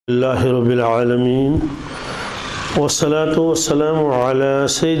اللہ رب العالمین والصلاة والسلام على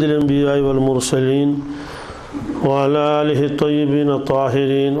سید الانبیاء والمرسلین وعلى آلہ الطیبین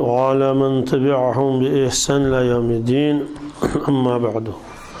الطاہرین وعلى من تبعهم بإحسان إلى یوم الدین اما بعد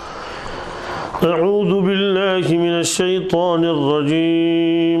اعوذ باللہ من الشیطان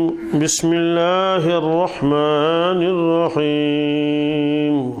الرجیم بسم اللہ الرحمن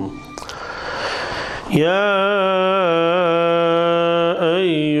الرحیم یا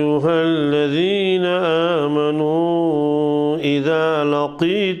أيها الذين آمنوا إذا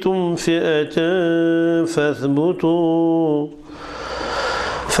لقيتم فئة فاثبتوا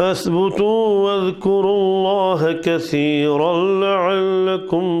واذكروا الله كثيرا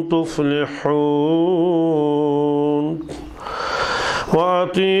لعلكم تفلحون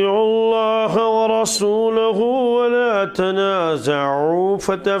وأطيعوا الله ورسوله ولا تنازعوا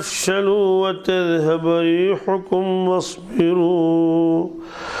فتفشلوا وتذهب ريحكم واصبروا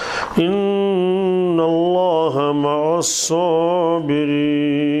إن الله مع الصابرين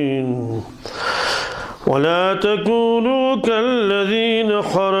ولا تكونوا كالذين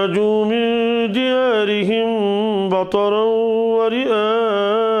خرجوا من ديارهم بطرا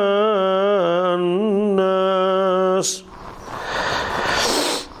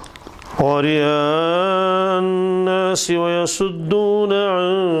ورئاء الناس ويصدون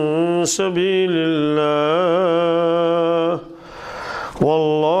عن سبيل الله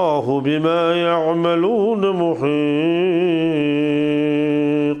والله بما يعملون محيط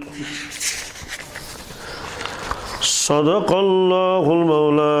صدق الله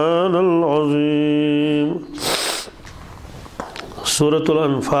المولانا العظيم سورة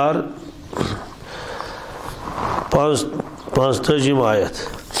الانفال 5 آیت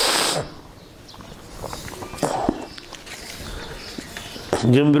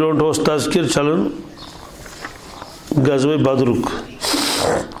جم برونٹ اوس تذکر چلن غزوہ بدرک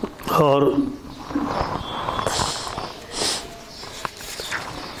اور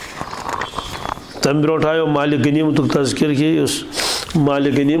تم برونٹ آئیو مال غنیمت تذکر کی اس مال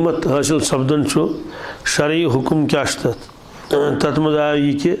غنیمت حاصل سپدن چھو شرعی حکم کیا تت مز آئیو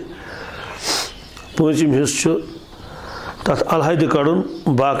یہ کہ پونچم حصہ چھو تت علیحدہ کڑن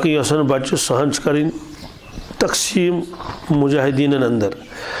باقی یسن بچہ سہن کریں تقسیم مجاہدین اندر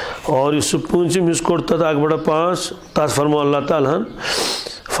اور اس پونچم حصہ کوڑ تت اک بڑا 5 تت فرمو اللہ تعالیٰ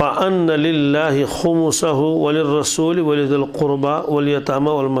فَأَنَّ لِلَّهِ خُمُسَهُ وَلِلرَّسُولِ وَلِذِي الْقُرْبَى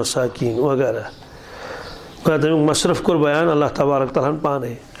وَالْيَتَامَى وَالْمَسَاكِينِ وغیرہ تمیک مصرف کر بیان اللہ تبارک تعالیٰ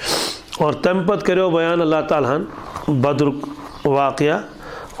پانے اور تم پت کرو بیان اللہ تعالیٰ بدر واقعہ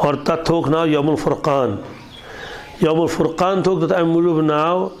اور تت تھوک ناو یوم الفرقان تھوک تت ام موجوب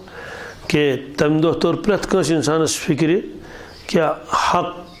ناو کہ تم دہ طور پریت کنس انسانس فکری کیا حق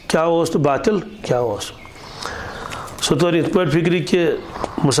کیا تو باطل کیا سو طور ات پہ فکری کہ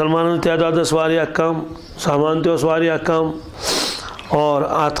مسلمان تعداد واریاہ کم سامان تس واریاہ کم اور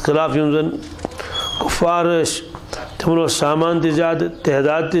ات خلاف یم زن کفار تمن سامان تہ زیادہ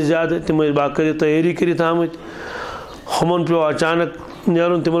تعداد تہ زیادہ تم باقاعدہ تیاری کرت آمت ہمن پیو اچانک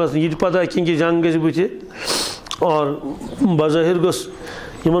نیرن تمن یہ پتہ کہ جنگ گژھِ بتھِ اور بظاہر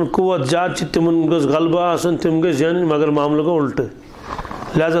گوٚژھ یمن قوت زیادہ تمن گوٚژھ غلبہ آسن تم گٔژھۍ زینٕنۍ مگر معاملہ گوٚو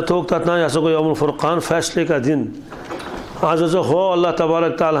الٹہٕ لہذا تھوک تتھ نا یہ ہسا گوٚو یوم الفرقان فیصلے کا دن آز ہسا ہو اللہ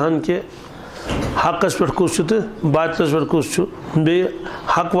تبارک تعالیٰ ہن کہ حقس پہ کس تو باطلس پہ کس بی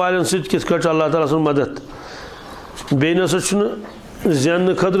حق والن ست کت کٹ اللہ تعالیٰ سن مدد بی نسا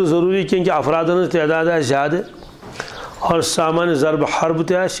زین خطر ضروری کہ افرادن تعداد آ زیادہ اور سامان ضرب حرب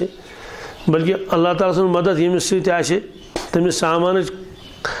تہ بلکہ اللہ تعالیٰ سن مدد یمس ست تمس سامان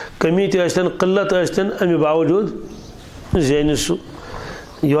کمی تن قلت اشتن امہ باوجود زین سہ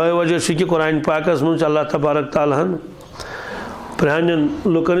یہ وجہ کہ قرآن پاکس من اللہ تبارک تعالیٰ پران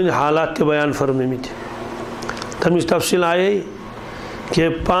لکن حالات تہ بیان فرمت تمچ تفصیل آئے کہ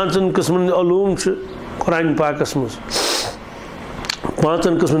 5 قسمن علوم قرآن پاکس مز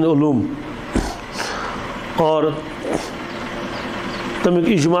 5 قسمن علوم اور تمیک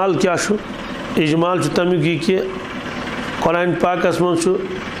اجمال کیا اجمال تمیک یہ کہ قرآن پاکس مز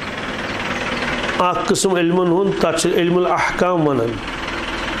اخ قسم علمن ہند تک علم الاحکام ونان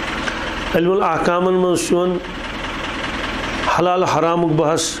علم الاحکامن مز حلال حرام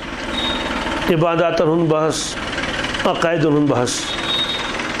بحث عباداتن ہند بحث عقائدن ہند بحث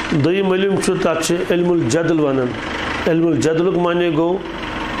دویم علم تک علم الجدل ونان علم الجدل معنی گو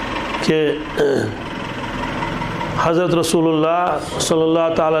کہ حضرت رسول اللہ صلی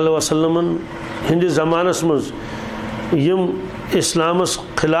اللہ تعالیٰ علیہ وسلم ہندس زمانس مز یم اسلامس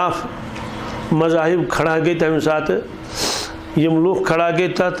خلاف مذاہب کھڑا گئی تمہ سات یم لوگ کھڑا گئی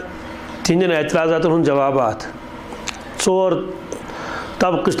تت تہندین اعتراضات ہند جوابات 4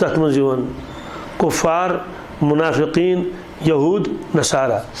 طبقہ تَتھ منٛز یِوان کُفار منافقین یہود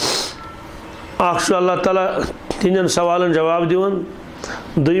نصارہ اکھ چھُ اللہ تعالیٰ تِہنٛدٮ۪ن سوالن جواب دِوان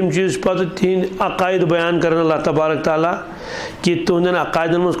دوٚیِم چیٖز چھُ پتہٕ تِہنٛدۍ عقاید بیان کران اللہ تبارک تعالیٰ کہ تُہنٛدٮ۪ن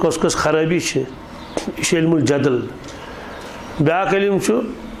عقایدن منٛز کۄس کۄس خرٲبی چھِ یہِ چھُ علم الجدل بیٛاکھ علم چھُ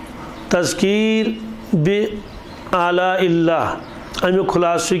تذکیر بِآلاء اللہ امیُک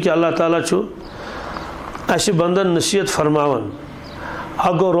خُلاصہٕ چھُ کہ اللہ تعالیٰ چھُ اَسہِ بنٛدن نصیحت فرماوان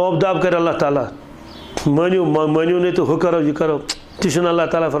اکھ گوٚو روب داب کرِ اللہ تعالیٰ مٲنِو نہٕ تہٕ ہُہ کرو یہِ کرو تہِ چھُنہٕ اللہ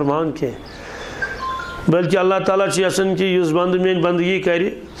تعالیٰ فرماوان کینٛہہ بلکہ اللہ تعالیٰ چھُ یژھان کہ یُس بنٛدٕ میٛٲنۍ بندگی کرِ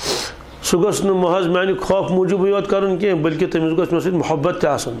سُہ گوٚژھ نہٕ محض میٛانہِ خوف موٗجوٗبٕے یوت کرُن کینٛہہ بلکہ تٔمِس گوٚژھ مےٚ سۭتۍ محبت تہِ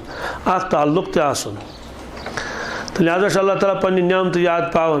آسُن اکھ تعلق تہِ آسُن تہٕ لہذا چھُ اللہ تعالیٰ پننہِ نعمتہٕ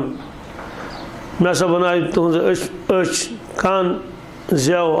یاد پاوان مےٚ ہسا بنایہِ تُہنٛز أچھ کان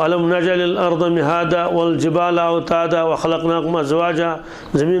زٮ۪و الم نجعل الارض مہادا والجبال اوتادا وخلقناکم ازواجا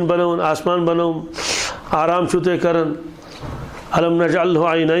زمیٖن بنٲوٕن آسمان بنووُم آرام چھُو تُہۍ کران الم نجعلہ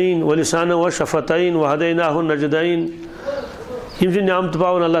عینین ولسانا وشفتین وہدیناہ النجدین یِم چھِ نعمتہٕ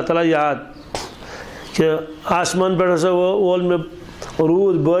پاوان اللہ تعالیٰ یاد کہ آسمان پٮ۪ٹھ ہسا وول مےٚ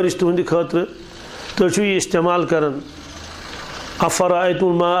روٗد بٲرِش تُہنٛدِ خٲطرٕ تُہۍ چھِو یہِ استعمال کران افرأیتم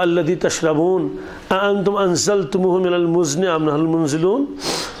الماء الذی تشربون اانتم انزلتموہ من المزن ام نحن المنزلون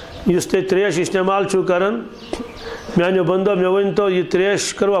یُس تُہۍ تریش استعمال چھِو کران میانیو بندو مےٚ ؤنۍتو یہِ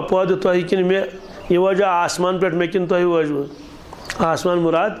تریش کٔروا پٲدٕ تۄہہِ کِنہٕ مےٚ یہِ وجہ آسمان پٮ۪ٹھ مےٚ کِنہٕ تۄہہِ وٲجوٕ آسمان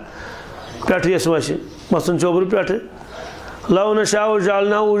مراد پٮ۪ٹھٕ یۄس وسہِ مثلاً چوبرٕ پٮ۪ٹھٕ لو نشاء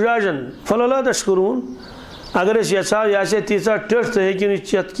جعلناه اجاجا فلولا تشکرون اگر أسۍ یژھاو یہِ آسہِ ہے تیٖژاہ ٹٔٹھ تُہۍ ہیٚکِو نہٕ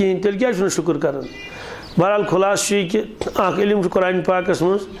چٮ۪تھ کِہیٖنۍ تیٚلہِ کیٛازِ چھُو نہٕ شُکر کران بہرحال خُلاصہٕ چھُ یہِ کہ اکھ علم چھُ قرآنِ پاکس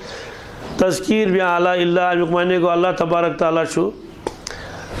منٛز تذکیٖر بِآلاء اللہ امیُک معنی گوٚو اللہ تبارک تعالیٰ چھُ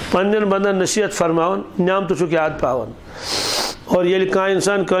پننٮ۪ن بندن نصیحت فرماوان نعمتہٕ چھُکھ یاد پاوان اور ییٚلہِ کانٛہہ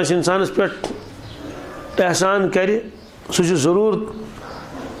اِنسان کٲنٛسہِ اِنسانس پٮ۪ٹھ احسان کرِ سُہ چھُ ضروٗر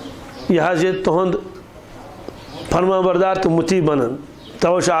یہِ حظ یہِ تُہُنٛد فرمانبردار تہٕ مُتی بنان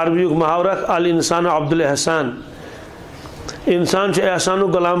توے چھُ عربیُک محاورٕ اکھ الانسان عبد الاحسان انسان چھُ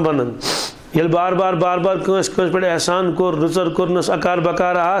احسانُک غلام بنان ییٚلہِ بار بار کٲنٛسہِ پٮ۪ٹھ احسان کوٚر رٕژر کوٚرنس اکار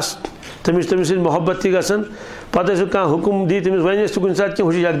بکار آس تٔمِس چھُ تٔمِس سۭتۍ محبت تہِ گژھان پتہٕ ٲسِو کانٛہہ حُکُم دی تٔمِس ونیس تہِ کُنہِ ساتہٕ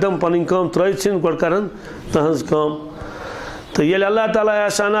کینٛہہ ہُہ چھُ یکدم پنٕنۍ کٲم ترٲوِتھ ژھٕنۍ گۄڈٕ کران تہنٛز کٲم تہٕ ییٚلہِ اللہ تعالیٰ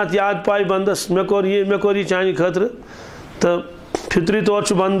احسانات یاد پایہِ بندس مےٚ کوٚر یہِ چانہِ خٲطرٕ تہٕ فطری طور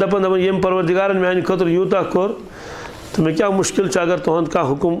چھُ بنٛدٕ دپان ییٚمۍ پروردگارن میانہِ خٲطرٕ یوٗتاہ کوٚر تہٕ مےٚ کیاہ مُشکل چھُ اگر تُہُنٛد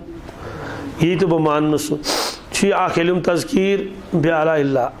کانٛہہ حُکُم یی تہٕ بہٕ ماننہٕ سُہ چھُ یہِ اکھ علم تذکیٖر بِآلاء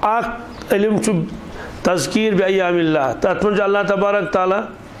اللہ اکھ علم چھُ تذکیٖر بِایام اللہ تتھ منٛز چھُ اللہ تبارک تعالیٰ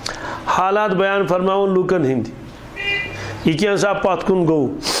حالات بیان فرماوان لوٗکن ہٕنٛدۍ یہِ کینٛژھا پتھ کُن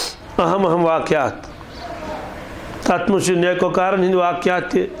گوٚو اہم واقعات تتھ منٛز چھُ نیکوکارن ہٕنٛدۍ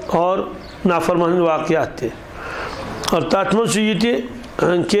واقعات تہِ اور نافرمانن ہٕنٛدۍ واقعات تہِ اور تتھ منٛز چھُ یہِ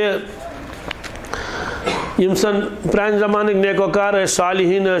تہِ کہ یِم زن پرانہِ زمانٕکۍ نیکوکار ٲسۍ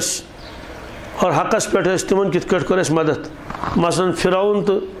صالحیٖن ٲسۍ اور حقس پٮ۪ٹھ ٲسۍ تِمن کِتھ کٲٹھۍ کوٚر اَسہِ مدد مثلاً فرعون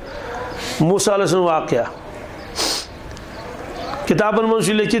تہٕ موسیٰ علیہ السلام واقعہ کتابن منٛز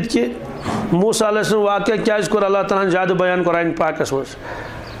چھُ لیکھِتھ کہ موسیٰ علیہ السلام واقعہ کیازِ کوٚر اللہ تعالیٰ ہن زیادٕ بیان قرآنِ پاکس منٛز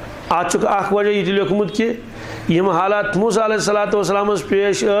اتھ چھُکھ اکھ وجہ یہِ تہِ لیوکھمُت کہ یِم حالات موسیٰ علیہ الصلوٰۃ والسلامس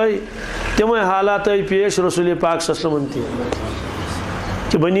پیش آے تِمے حالات آے پیش رسول پاک صلی اللہ علیہ وسلم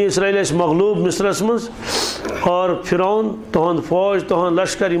تہِ کہ بنی اسرائیل ٲسۍ مغلوٗب مصرس منٛز اور فرعون تُہُنٛد فوج تُہُنٛد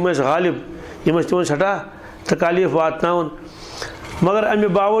لشکر یِم ٲسۍ غالب یِم ٲسۍ تِمن سٮ۪ٹھاہ تکالیٖف واتناوان مگر امہِ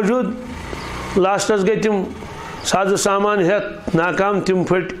باوجوٗد لاسٹس گٔے تِم سازٕ سامان ہٮ۪تھ ناکام تِم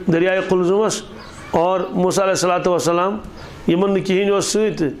پھٔٹۍ دریایہِ قُلزُمس اور موسیٰ علیہ الصلوٰۃ والسلام یِمن نہٕ کِہیٖنۍ اوس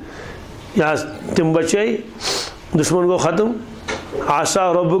سۭتۍ یہِ حظ تِم بچے دُشمن گوٚو ختم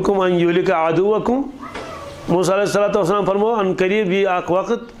عسیٰ ربکم ان یہلک عدوکم موسیٰ علیہ الصلوٰۃ والسلام فرموو ان قریب یی اکھ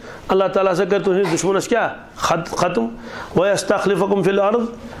وقت اللہ تعالیٰ ہسا کر تُہنٛدِس دُشمنس کیاہ ختم ویستخلفکم فی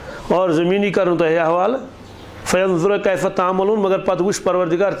الارض اور زمیٖنی کرن تۄہہِ حوالہٕ فینظر کیف تعملون مگر پتہٕ وٕچھ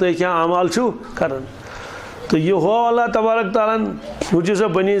پروردگار تُہۍ کیاہ اعمال چھِو کران تہٕ یہِ ہوو اللہ تبارک تعالیٰ ہن وٕچھِو سا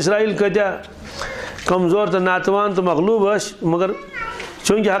بنی اسرائیل کۭتیاہ کمزور تہٕ ناتوان تہٕ مغلوٗب ٲسۍ مگر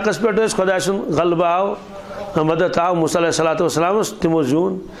چوٗنٛکہِ حقس پٮ۪ٹھ ٲسۍ خۄداے سُنٛد غلبہٕ آو مدد آو موسیٰ علیہ الصلوٰۃ والسلامس تِمو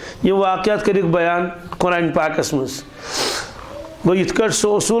زیوٗن یِم واقعات کٔرِکھ بیان قرآنِ پاکس منٛز گوٚو یِتھ کٲٹھۍ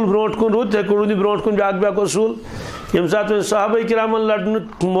سُہ اصوٗل برونٛٹھ کُن روٗد تِتھَے کٲٹھۍ روٗد یہِ برونٛٹھ کُن بیاکھ اصوٗل ییٚمہِ ساتہٕ وۄنۍ صحابہ کرامن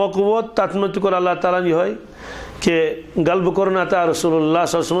لڑنُک موقعہٕ ووت تتھ منٛز تہِ کوٚر اللہ تعالیٰ ہن یِہوے کہ غلبہٕ کوٚرُن عطا رسول اللہ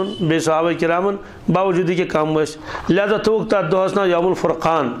صلی اللہ علیہ وسلم بیٚیہِ صحابہ کرامن باوجوٗد یہِ کہِ کم ٲسۍ لہذا تھوٚوُکھ تتھ دۄہس ناو یوم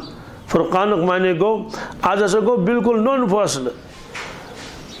الفرقان فرقانُک معنی گوٚو آز ہسا گوٚو بالکل نوٚن فٲصلہٕ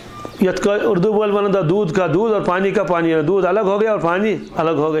اردو بول بنا تھا دودھ کا دودھ اور پانی کا پانی، دودھ الگ ہو گیا اور پانی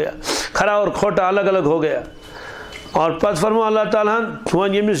الگ ہو گیا، کھرا اور کھوٹا الگ الگ ہو گیا. اور پتہ فرمو اللہ تعالیٰ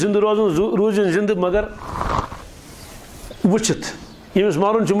ون یمس زندہ روزن روزن زندہ مگر وچھت یمس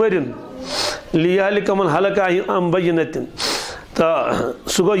مرن مرن لیہلک من ہلک ام بینتن. تو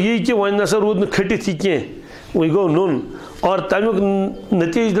سہ گو یہ کہ ون نسا رود کھٹت یہ کی وہی گو نون. اور تمیک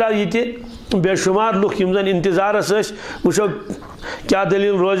نتیجہ درا یہ بے شمار لوگ یم زن انتظارس وچھو کیا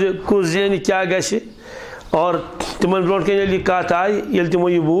دلیل روز کس زینہ کیا گژھِ. اور تمن برونٹ کن ییٚلہِ یہِ کتھ آیہِ ییٚلہِ تمو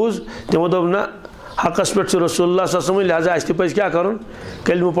یہ بوٗز تمو دوٚپ نہ حقس پٮ۪ٹھ چھُ رسول اللہ صلی اللہ علیہ وسلم لہذا اَسہِ تہِ پَزِ کیٛاہ کَرُن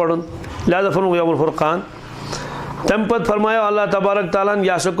کلمہ پرُن. لہذا فرموو یوم الفرقان. تمہِ پتہٕ فرمایو اللہ تبارک تعالیٰ ہن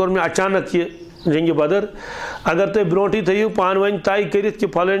یہِ ہسا کوٚر مےٚ اچانک یہ جنگِ بدر. اگر تُہۍ برونٹھٕے تھٲیِو پانہٕ ؤنۍ طے کٔرِتھ کہ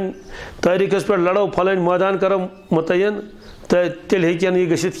پھلٲنۍ تٲریٖخس پٮ۪ٹھ لڑو پھلٲنۍ مٲدان کرو متعین تہٕ تیٚلہِ ہیٚکہِ نہٕ یہِ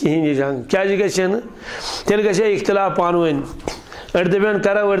گٔژھِتھ کِہیٖنۍ یہِ جنگ. کیٛازِ گژھِ نہٕ تیٚلہِ گژھِ ہے اختلاف پانہٕ ؤنۍ. أڑۍ دٔپن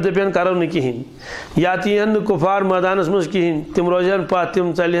کرو أڑۍ دٔپن کرو نہٕ کِہیٖنۍ. یا تہِ یِہن نہٕ کُفار مٲدانس منٛز کِہیٖنۍ تِم روزہن پتھ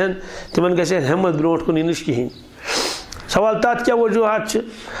تِم ژلہن تِمن گژھِ ہے ہٮ۪مت برونٛٹھ کُن یِنٕچ کِہیٖنۍ. سوال تتھ کیٛاہ وجوٗہات چھِ؟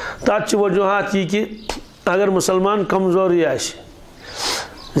 تتھ چھِ وجوٗہات یہِ کہِ اگر مسلمان کمزورٕے آسہِ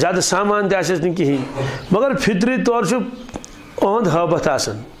زیادٕ سامان تہِ آسٮ۪س نہٕ کِہیٖنۍ مگر فطری طور چھُ اُہُنٛد حٲبت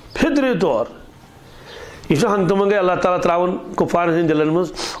آسان فطری طور. یہ چھُ ہنگتہٕ منگے اللہ تعالیٰ تراون کُفارن ہٕنٛدۍ دلن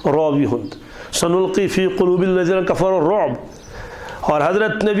منٛز رعب یِہُنٛد. سنلقی فی قلوب الذین کفروا الرعب. اور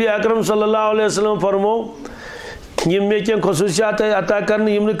حضرت نبی اکرم صلی اللہ علیہ وسلم فرمو یم مے کینٛہہ خصوٗصیات آیہِ عطا کرنہٕ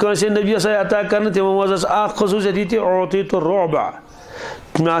یم نہٕ کٲنٛسے نبیَس آیہِ عطا کرنہٕ تِمو منٛز ٲس اکھ خصوٗصیت یہِ تہِ اعطیت الرعب.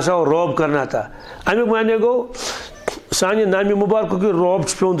 مےٚ ہسا آو رعب کرنہٕ عطا. امیُک معنی گوٚو سانہِ نامہِ مُبارکُک یہِ رعب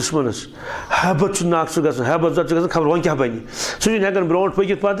چھُ پیوٚن دُشمنس. حیبت چھُ ناقص گژھان حیبت چھُ گژھان خبر وۄنۍ کیٛاہ بنہِ سُہ چھُنہٕ ہٮ۪کان برونٛٹھ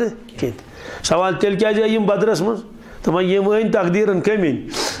پٔکِتھ پتہٕ کینٛہہ. سوال تیٚلہِ کیٛازِ آیہِ یِم بدرس منٛز تِمن یِم أنۍ تقدیٖرن کٔمۍ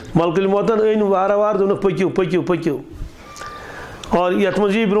أنۍ ملکہٕ موتن أنۍ وارٕ وارٕ دوٚپنکھ پٔکِو پٔکِو پٔکِو. اور یتھ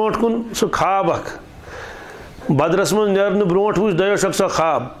منٛز یی برونٛٹھ کُن سُہ خواب اکھ بدرس منٛز نیرنہٕ برونٛٹھ وٕچھ دۄیو شخصو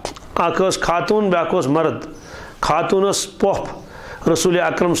خواب. اکھ ٲس خاتوٗن بیٛاکھ اوس مرد. خاتوٗن ٲس پۄپھ رسول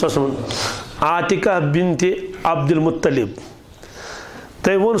اکرم صلی اللہ علیہ وسلم عاتقہ بنتِ عبد المطلب.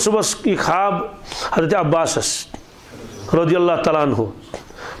 تٔمۍ ووٚن صُبحس یہِ خواب حضرت عباسس رضی اللہ تعالیٰ عنہ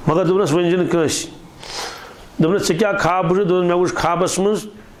مگر دوٚپنس ؤنۍ زِ نہٕ کٲنٛسہِ. دوٚپنس ژےٚ کیٛاہ خواب وٕچھُتھ؟ دوٚپُن مےٚ وٕچھ خوابس منٛز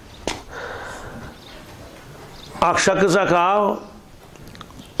اکھ شخص اکھ آو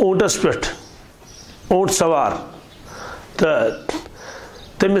اونٹس پٮ۪ٹھ اونٹ سوار تہٕ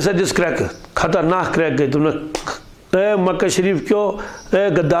تٔمِس دِژ کرٛٮ۪کہٕ خطرناک کرٛٮ۪کہٕ گٔے. دوٚپنکھ اے مکہ شریٖف کیو اے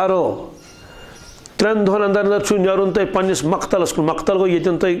غدارو 3 دۄہن انٛدر انٛدر چھُ نیرُن تۄہہِ پننِس مقتلس کُن. مقتل گوٚو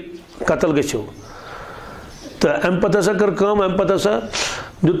ییٚتٮ۪ن تُہۍ قتل گٔژھِو. تہٕ امہِ پتہٕ ہسا کٔر کٲم امہِ پتہٕ ہسا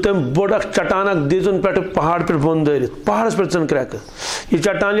دیُت تٔمۍ بوٚڑ اکھ چٹان اکھ دِژٕن پٮ۪ٹھٕ پہاڑ پٮ۪ٹھ بۄن دٲرِتھ. پہاڑس پٮ۪ٹھ ژٕن کرٛٮ۪کہٕ. یہِ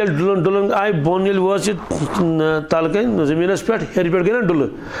چٹان ییٚلہِ ڈُلن ڈُلن آیہِ بۄن ییٚلہِ وٲژ یہِ تلہٕ کَنۍ زٔمیٖنس پٮ۪ٹھ ہیٚرِ پٮ۪ٹھ گٔے نا ڈُلہٕ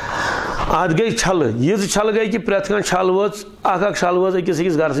اتھ گٔے چھلہٕ. یِژھ چھلہٕ گٔے کہِ پرٛٮ۪تھ کانٛہہ چھل وٲژ اکھ اکھ چھل وٲژ أکِس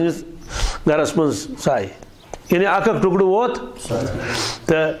أکِس گرٕ سٕنٛدِس گرس منٛز ژایہِ یعنی اکھ اکھ ٹُکڑٕ ووت.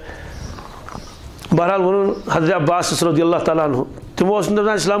 تہٕ بہرحال ووٚنُن حضرت عباسس رضی اللہ تعالیٰ عنہ تِمو اوس نہٕ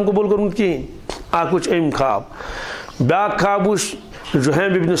دپان اسلام قبوٗل کوٚرمُت کِہیٖنۍ. اکھ وٕچھ أمۍ خواب. بیٛاکھ خواب وٕچھ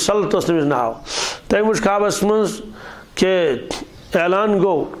جُہیم ابن سلط اوس تٔمِس ناو. تٔمۍ وٕچھ خوابس منٛز کہ اعلان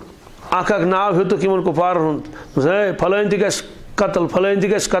گوٚو اکھ اکھ ناو ہیوٚتُکھ یِمن کُفارن ہُنٛد ہے فلٲنۍ تہِ گژھِ قتل فلٲنۍ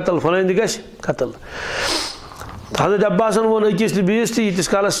تہِ گژھِ قتل فلٲنۍ تہِ گژھِ قتل. حضرت عباسن ووٚن أکِس تہِ بیٚیِس تہِ ییٖتِس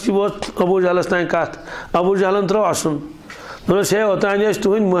کالس یہِ ووت ابوٗ جہلس تانۍ کتھ. ابوٗ جہلن ترٲو اسُن. دوٚپنس ہے اوٚتانۍ ٲسۍ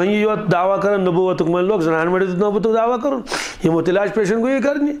تُہنٛدۍ مٔہنی یوت دعوا کران نبوتُک وۄنۍ لوگ زنانہِ مٔڈِس نبوتُک دعوا کرُن. یِمو تیٚلہِ آسہِ پیشن گویی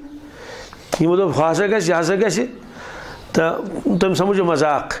کرنہِ. یِمو دوٚپ ہُہ ہسا گژھِ یہِ ہسا گژھِ. تہٕ تٔمۍ سمجھ یہِ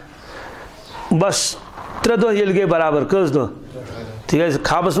مذاق. بس 3 دۄہ ییٚلہِ گٔے برابر. کٔژ دۄہ؟ تِکیٛازِ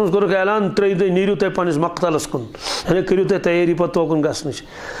خوابس منٛز کوٚرُکھ اعلان 3 دۄہ نیٖرِو تُہۍ پننِس مقتلس کُن یعنی کٔرِو تُہۍ تیٲری پتہٕ توکُن گژھنٕچ.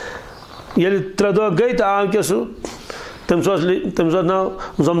 ییٚلہِ 3 دۄہ گٔے تہٕ آو کیٛاہ سُہ تٔمِس اوس ناو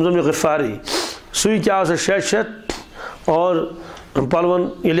زمزم غفاری. سُے کیٛاہ آو سُہ 600 اور پلون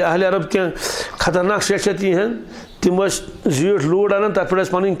ییٚلہِ اہلِ عرب کینٛہہ خطرناک 600 یِہن تِم ٲسۍ زیٖٹھ لوٗر انان تتھ پٮ۪ٹھ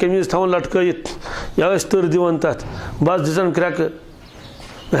ٲسۍ پنٕنۍ قمیٖض تھاوان لٹکٲیِتھ یا ٲسۍ تٕر دِوان تتھ. بس دِژن کرٛٮ۪کہٕ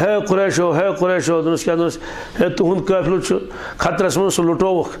ہے قُریشو ہے قُریشو. دوٚپنس کیٛاہ دوٚپنس ہے تُہُنٛد قٲفلہٕ چھُ خطرس منٛز سُہ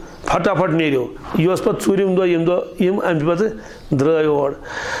لُٹووُکھ پھٹافٹ نیٖرِو. یہِ اوس پتہٕ 4م دۄہ ییٚمہِ دۄہ یِم امہِ پتہٕ درٛاے اور.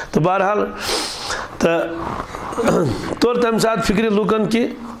 تہٕ بہرحال تہٕ توٚر تمہِ ساتہٕ فِکرِ لُکن کہِ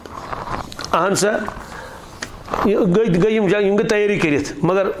اہن سا گٔے یِم گٔے تیٲری کٔرِتھ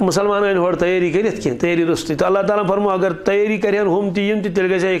مگر مُسلمان أنۍ ہورٕ تیٲری کٔرِتھ کینٛہہ تیٲری روٚستُے. تہٕ اللہ تعالیٰ فرمو اگر تیٲری کرِہن ہُم تہِ یِم تہِ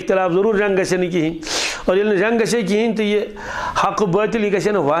تیٚلہِ گژھِ ہا اختلاف ضروٗر جنگ گژھِ ہا نہٕ کِہیٖنۍ. اور ییٚلہِ نہٕ جنگ گژھِ ہا کِہیٖنۍ تہٕ یہِ حق بٲطِل یہِ گژھِ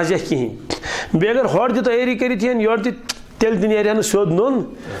ہا نہٕ واضح کِہیٖنۍ. بیٚیہِ اگر ہورٕ تہِ تیٲری کٔرِتھ یِن یورٕ تہِ تیٚلہِ تہِ نیرِ ہا نہٕ سیوٚد نوٚن.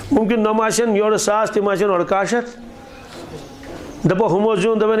 مُمکِن نۄم آسن یورٕ 1000 تِم آسن اورٕ 1,000 دپو ہمو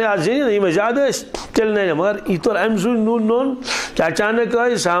زیون دپان ہے آج زینی یہ زیادہ تیل نہیں مگر یہ تو ام سو نون کہ اچانک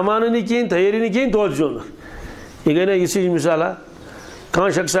آئی سامان نہیں کہیں تیاری نہیں کہیں تو زیون یہ گئی نا اسی مثال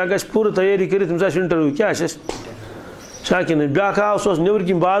کان شخص گژھِ پوٗرٕ تیٲری کٔرِتھ تٔمِس آسہِ اِنٹرویو کیٛاہ آسٮ۪س شاکِن بیٛاکھ آو سُہ اوس نیٚبرٕ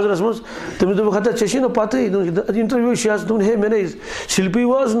کِنۍ بازرَس منٛز تٔمِس دوٚپُکھ ہتا ژےٚ چھے نہٕ پَتہٕے اِنٹرویو چھِ حظ دوٚپُن ہے مےٚ نے سِلپی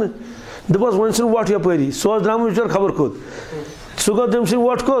وٲژ نہٕ دوٚپُس وۄنۍ ژھٕن وۄٹھ یَپٲری سُہ اوس درٛامُت بِچور خبر کوٚت سُہ گوٚو تٔمۍ سٕنٛدۍ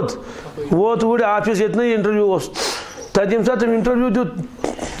وۄٹھ کوٚت ووت اوٗرۍ آفِس ییٚتنٕے اِنٹرویو اوس تَتہِ ییٚمہِ ساتہٕ تٔمۍ اِنٹرویو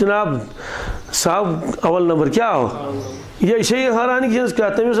دیُت جِناب سُہ آو اول نمبر کیٛاہ آو یہ چھے حیرانگی ہٕنٛز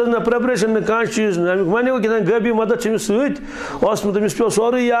کتھ تٔمِس ٲس نہٕ پریپریشن نہٕ کانٛہہ چیٖز نہٕ امیُک وَنیو کیٛاہ غٲبی مدد چھِ أمِس سۭتۍ اوس نہٕ تٔمِس پیوٚو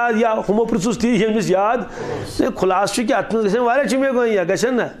سورُے یاد یا ہُمو پرٛژھُس تی ییٚمِس یاد خُلاصہٕ چھُ کہِ اَتھ منٛز گژھن واریاہ چیٖز مےٚ گوٚو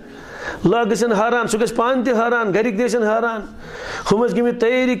گژھن نا لُکھ گژھن حٲران سُہ گژھِ پانہٕ تہِ حٲران گرِکۍ تہِ گژھن حٲران ہُم ٲسۍ گٔمٕتۍ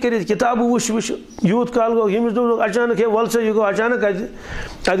تیٲری کٔرِتھ کِتابہٕ وٕچھ یوٗت کال گوٚو ییٚمِس دوٚپُکھ اچانک ہے وَل سا یہِ گوٚو اچانک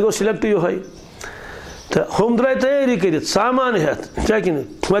اَتہِ گوٚو سِلیکٹ یِہوٚے تہٕ ہُم درٛاے تیٲری کٔرِتھ سامان ہٮ۪تھ کیٛاہ کہِ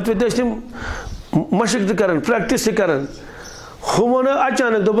نہٕ وَتہِ وَتہِ ٲسۍ تِم مشق تہِ کران پرٛٮ۪کٹِس تہِ کران ہُمو نہٕ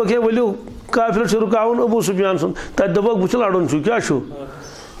اچانک دوٚپُکھ ہے ؤلِو قافلہٕ چھُ رُکاوُن ابوٗ سفیان سُنٛد تَتہِ دوٚپُکھ بُتھِ لَڑُن چھُ کیٛاہ چھُ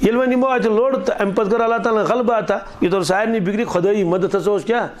ییٚلہِ وۄنۍ یِمو اَتہِ لوٚڑ تہٕ اَمہِ پَتہٕ کٔر اللہ تعالیٰ ہن غلبہٕ عطا یہِ توٚر سارنٕے بِگڑِ خۄدٲیی مدد ہسا اوس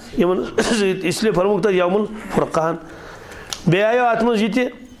کیٛاہ یِمن سۭتۍ اس لیے فرمووُکھ تَتھ یومُل فرقان بیٚیہِ آیو اَتھ منٛز یہِ تہِ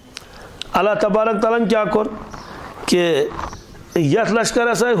اللہ تبارک تعالیٰ ہن کیٛاہ کوٚر کہِ یَتھ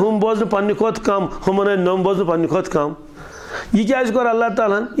لشکرس آیہِ ہُم بوزنہٕ پننہِ کھۄتہٕ کم ہُمن آیہِ نۄم بوزنہٕ پننہِ کھۄتہٕ کم یہ کیٛازِ کوٚر اللہ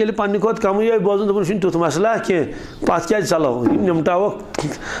تعالیٰ ہن ییٚلہِ پننہِ کھۄتہٕ کمٕے آیہِ بوزُن دوٚپُن چھُنہٕ تیُتھ مسلہٕ کینٛہہ پتھ کیٛازِ ژَلو یہِ نِمٹاووکھ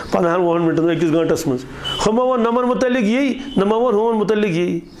 15-20 مِنٹن أکِس گٲنٛٹس منٛز ہُمو ووٚن نۄمن مُتعلق یی نۄمو ووٚن ہُمن مُتعلق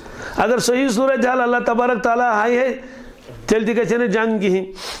یی اگر صحیح صوٗرت حال اللہ تبارک تعالیٰ ہایہِ ہے تیٚلہِ تہِ گژھِ ہے نہٕ جنگ کِہینۍ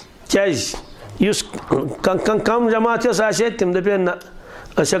کیٛازِ یُس کم جماعت یۄس آسہِ ہے تِم دَپہِ ہے نہ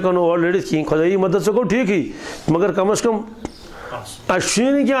أسۍ ہٮ۪کو نہٕ اور لٔڑِتھ کِہینۍ خۄدٲیی مدد سُہ گوٚو ٹھیٖکٕے مگر کم از کم اَسہِ چھُیی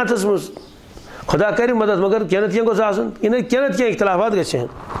نہٕ کینٛہہ اَتھس منٛز خۄدا کَرِ مدد مگر کینٛہہ نتہٕ کینٛہہ گوٚژھ آسُن کینٛہہ نتہٕ کینٛہہ اختلافات گژھن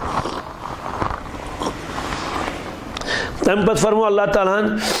تَمہِ پتہٕ فرموو اللہ تعالیٰ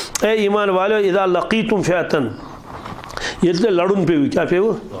ہن اے ایمان والیو اذا لقیتم فئتن ییٚلہِ تۄہہِ لڑُن پیٚوٕ کیٛاہ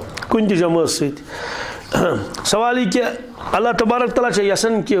پیٚوٕ کُنہِ تہِ جمٲژ سۭتۍ سوال یہِ کہِ اللہ تبارک تعالیٰ چھِ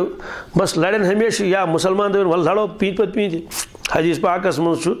یژھان کہِ بس لڑن ہمیشہِ یا مُسلمان دٔپن وَلہٕ لڑو پیٖنتہِ پتہٕ پیٖنتہِ حدیث پاکس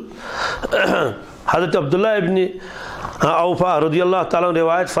منٛز چھُ حضرت عبداللہ ابنِ اوفا رضی اللہ تعالیٰ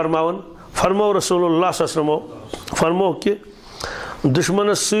روایت فرموو رسول اللہ صلی اللہ علیہ وسلم فرموو کہِ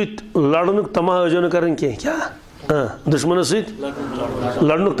دُشمنس سۭتۍ لڑنُک تماہ ٲسۍزیو نہٕ کران کینٛہہ کیٛاہ دُشمنس سۭتۍ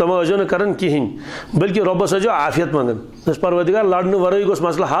لڑنُک تماہ ٲسۍزیو نہٕ کران کِہینۍ بٔلکہِ رۄبس ٲسۍزیو عافیت منٛگان دَپس پروردِگار لڑنہٕ ورٲے گوٚژھ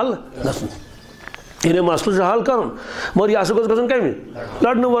مسلہٕ حل گژھُن یعنی مسلہٕ چھُ حل کرُن مگر یہِ ہسا گوٚژھ گژھُن کمہِ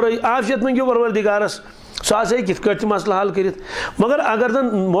لڑنہٕ ورٲے عافیت منٛگِو پروردِگارس سُہ ہسا ہیٚکہِ یِتھ کٲٹھۍ تہِ مسلہٕ حل کٔرِتھ مگر اگر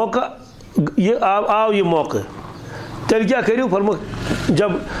زن موقع یہ آو یہ موقع تیٚلہِ کیٛاہ کٔرِو فرمووُکھ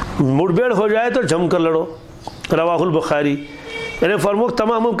جب مُڈ بیڑ ہو جائے تو جم کر لڑو رواہ البخاری یعنی فرمووُکھ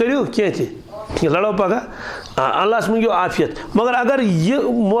تماہ مہٕ کٔرِو کینٛہہ تہِ لڑو پگاہ اللہس منٛگِو عافیت مگر اگر یہِ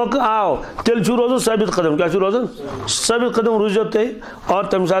موقع آو تیٚلہِ چھُ روزُن ثٲبِت قدم کیٛاہ چھُ روزُن ثٲبِت قدم روٗززیو تُہۍ اور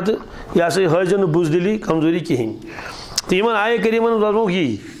تَمہِ ساتہٕ یہِ ہسا یہِ ہٲیزیو نہٕ بُزدِلی کمزوٗری کِہینۍ تہٕ یِمن آیے کریٖمن منٛز فرمووُکھ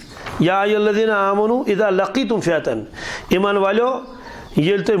یی یا ایُھا الذیٖنَ آمَنوٗ اِذا لقیٖتُم فئتن ایمان والیو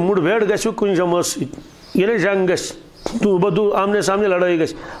ییٚلہِ تۄہہِ مُڈ بیڑ گژھِو کُنہِ جمٲژ سۭتۍ ییٚلہِ جنگ گژھِ بدو آمنے سامنے لڑٲے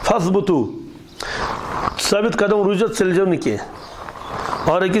گژھِ فَاثبُتوٗ ثٲبِت قدم روٗززیو ژٔلۍزیو نہٕ کینٛہہ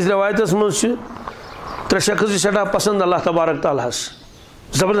اور أکِس رٮ۪وایتس منٛز چھِ 3 شخص چھِ سٮ۪ٹھاہ پسنٛد اللہ تبارک تعالیٰ ہس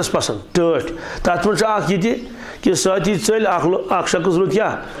زبردست پسنٛد ٹٲٹھۍ تتھ منٛز چھُ اکھ یہِ تہِ کہِ سٲتھی ژٔلۍ اکھ شخص روٗد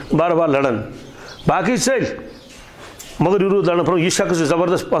کیٛاہ بار بار لڑان باقٕے ژٔلۍ مگر یہِ روٗد لڑان فرمووُکھ یہِ شخص چھُ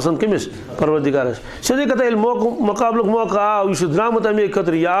زبردست پسنٛد کٔمِس پروردِگارس سیٚودُے کتھا ییٚلہِ مُقابلُک موقعہٕ آو یہِ چھُ درٛامُت اَمے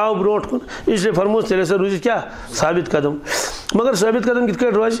خٲطرٕ یہِ آو برونٛٹھ کُن اس لیے فرمووُس تیٚلہِ ہسا روٗزِتھ کیٛاہ ثٲبِت قدم مگر ثٲبِت قدم کِتھ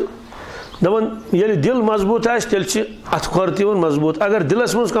کٲٹھۍ روزِ دپان ییٚلہِ دِل مضبوٗط آسہِ تیٚلہِ چھِ اتھٕ کھۄر تہِ یِوان مضبوٗط اگر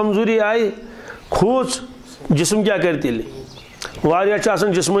دِلس منٛز کمزوٗری آیہِ کھوٗژ جسم کیٛاہ کرِ تیٚلہِ واریاہ چھِ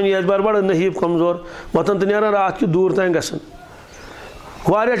آسان جسمٲنی اعتبار بڑٕ نحیٖف کمزور وۄتھان تہٕ نیران راتھ کیُتھ دوٗر تام گژھان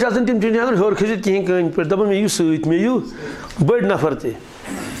واریاہ چھِ آسان تِم چھِنہٕ ہٮ۪کان ہیوٚر کھٔسِتھ کِہینۍ کٲنۍ پٮ۪ٹھ دپان مےٚ یِیِو سۭتۍ مےٚ یِیِو بٔڑۍ نفر تہِ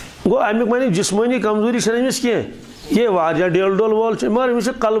گوٚو امیُک معنی جسمٲنی کمزوری چھنہٕ أمِس کینٛہہ یے واریاہ ڈیل ڈول وول چھُ مگر أمِس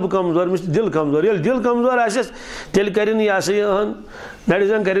چھُ قلب کمزور أمِس چھُ دِل کمزور ییٚلہِ دِل کمزور آسٮ۪س تیٚلہِ کرِ نہٕ یہِ ہسا یہِ نرِ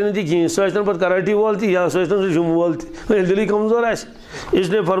زن کرِ نہٕ تہِ کِہینۍ سُہ ٲسۍتن پتہٕ کراٹی وول تہِ یا سُہ ٲسۍتن سُہ جِم وول تہِ ییٚلہِ دِلٕے کمزور آسہِ اس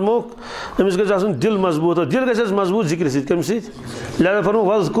لیے فرمووُکھ أمِس گژھِ آسُن دِل مضبوٗط اور دِل گژھٮ۪س مضبوٗط ذِکرِ سۭتۍ کمہِ سۭتۍ لہٰذا فرمووُکھ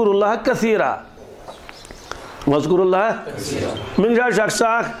وَاذکُرُوا اللّٰہِ کثیٖرًا وَاذکُرُوا اللّٰہِ مےٚ چھُ شخص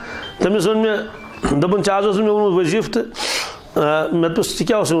اکھ تٔمِس ووٚن مےٚ دوٚپُن ژےٚ حظ اوسُے مےٚ ووٚنمُت وظیٖفہٕ تہٕ مےٚ دوٚپُس ژٕ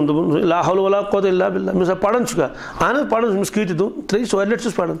کیٛاہ اوسُے ووٚنمُت دوٚپُن لا حول ولا قوة الا باللہ مےٚ دوٚپُس پران چھُکھا اہن حظ پران أمِس کۭتِس دوٚپُن 3-4 لٹہِ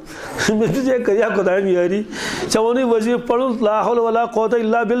چھُس پران مےٚ دوٚپُس ہے یا خۄدایَن یٲری ژےٚ ووٚنُے وظیٖفہٕ پرُن لا حول ولا قوة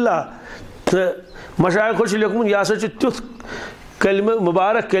الا باللہ تہٕ مشایخو چھُ لیوٚکھمُت یہِ ہسا چھُ تیُتھ کلمہ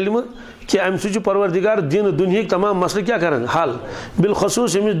مبارک کلمہ کہ ام سے پروردگار دین دنیا تمام مسئلہ کیا کران حل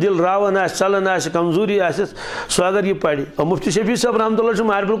بالخصوص امس دل راون چلان کمزوری سو اگر یہ پڑھ اور مفتی شفیع صاحب رحمۃ اللہ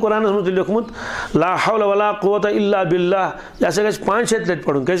معرف القرآن مز لیکھمت لا حول ولا قوت الا باللہ یہ ہسا گژھِ 500 لٹہِ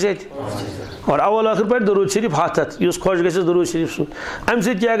پڑھن کیسے اور اول آخر پہ درود شریف ہاتھ اس خوش گھس درود شریف سن ام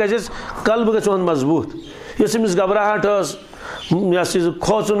سی کیا گھس قلب گھس مضبوط اس امس گھبراہٹ یہ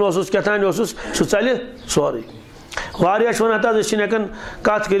کھوژن اوسس کیتھان اوسس سہ ژلہِ سورُے واریاہ چھِ ونان أسۍ چھِنہٕ ہٮ۪کان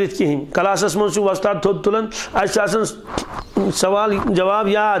کتھ کٔرِتھ کِہیٖنۍ کلاسس منٛز چھُ وۄستاد تھوٚد تُلان اَسہِ چھُ آسان سوال جواب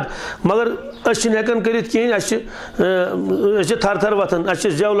یاد مگر أسۍ چھِنہٕ ہٮ۪کان کٔرِتھ کِہیٖنۍ أسۍ چھِ تھر تھر وۄتھان اَسہِ چھِ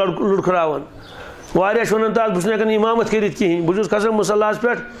زٮ۪و لُڑکھراوان واریاہ چھِ ونان بہٕ چھُس نہٕ ہٮ۪کان اِمامت کٔرِتھ کِہیٖنۍ بہٕ چھُس کھسان مُصلاہس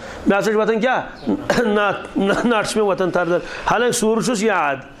پٮ۪ٹھ مےٚ ہسا چھِ وۄتھان کیٛاہ نٹ چھِ مےٚ وۄتھان تھر تھر حالانکہِ سوٗر چھُس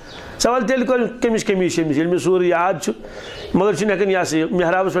یاد سوال تیٚلہِ کٔمِس کٔمی چھِ أمِس ییٚلہِ مےٚ سوٗر یاد چھُ مگر چھِنہٕ ہٮ۪کان یہِ ہسا یہِ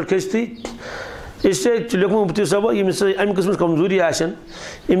محرابس پٮ۪ٹھ کھٔسۍتھٕے اس لیے لیکھمُت مفتی صٲب ییٚمِس اَمہِ قٕسمٕچ کمزوٗری آسن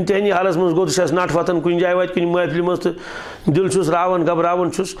امتحٲنی حالس منٛز گوٚو چھَس نٹ وۄتھان کُنہِ جایہِ واتہِ کُنہِ محفلہِ منٛز تہٕ دِل چھُس راوان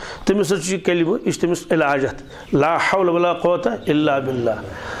گھبراوان چھُس تٔمِس حظ چھُ یہِ کلمہٕ یہِ چھُ تٔمِس علاج اتھ لا حول ولا قوت الا باللہ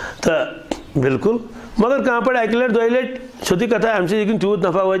تہٕ بالکل مگر کانٛہہ پرِ اکہِ لٹہِ دۄیہِ لٹہِ سیوٚدُے کتھا امہِ سۭتۍ ہیٚکہِ نہٕ تیوٗت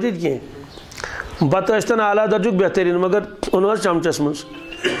نفع وٲتِتھ کینٛہہ بتہٕ ٲسۍتن اعلیٰ درجُک بہتریٖن مگر اوٚن حظ چمچس منٛز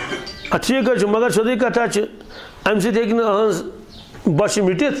ٹھیٖک حظ چھُ مگر سیوٚدُے کتھا چھِ امہِ سۭتۍ ہیٚکہِ نہٕ أہٕنٛز بۄچھِ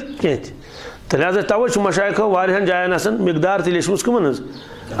مِٹِتھ کینٛہہ تہِ تو لہٰذا توے چھُ مشایخو واریاہن جاین آسان مقدار تہِ لیچھمٕژ کٕمن ہٕنٛز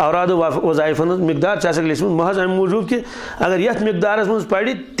اوراد وظایفن ہٕنٛز مقدار چھِ آسان لیچھمٕژ محض امہِ موٗجوٗب کہِ اگر یتھ مقدارس منٛز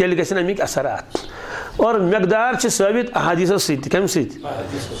پرِ تیٚلہِ گژھن امیِکۍ اثرات اور مقدار چھِ ثٲبت احادیثو سۭتۍ تہِ کمہِ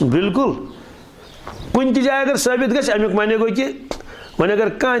سۭتۍ بالکل کُنہِ تہِ جایہِ اگر ثٲبت گژھِ امیُک معنی گوٚو کہِ وۄنۍ اگر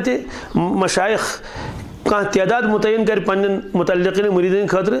کانٛہہ تہِ مشایخ کانٛہہ تعداد متعین کرِ پننٮ۪ن متعلقین مریٖدن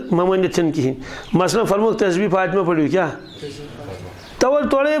خٲطرٕ مہ مٲنِتھ چھِنہٕ کِہیٖنۍ مثلاً فرموکھ تسبیح فاطمہ پٔرِو کیٛاہ توے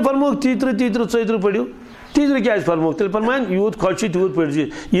تورے فرموکھ تیٖترٕ 40 پٔرِو تیٖترٕ کیٛازِ فرموکھ تیٚلہِ فرماین یوٗت خۄش چھُ تیوٗت پٔرزِ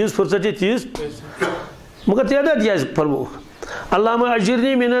ییٖژ فرصت چھِ تیٖژ مگر تعداد کیٛازِ فرموکھ علامہ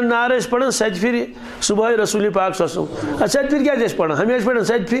اجرنی من النار ٲسۍ پران 7 پھِرِ صبحٲے رسول پاک صلی اللہ علیہ وسلم 7 پھِرِ کیٛازِ ٲسۍ پران ہمیشہِ پران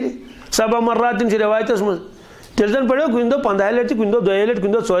 7 پھِرِ سبع مرات تِم چھِ رٮ۪وایتس منٛز تیٚلہِ زن پرو کُنہِ دۄہ 15 لٹہِ کُنہِ دۄہ 2 لٹہِ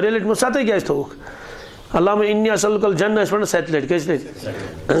کُنہِ دۄہ 4 لٹہِ مگر 7 کیٛازِ تھووُکھ علامہ انی اسألُک الجنہ ٲسۍ پران 7 لٹہِ کٔژِ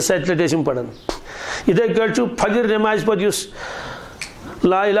لٹہِ 7 لٹہِ ٲسۍ یِم پران یِتھے کٲٹھۍ چھُ فجر نٮ۪مازِ پتہٕ یُس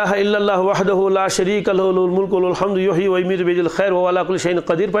لا الہ الا اللہ وحدہ لا شریک لہ لہ الملک ولہ الحمد یحیی ویمیٖتُ بیدیہ الخیر وهو علی کُلِّ شیءٍ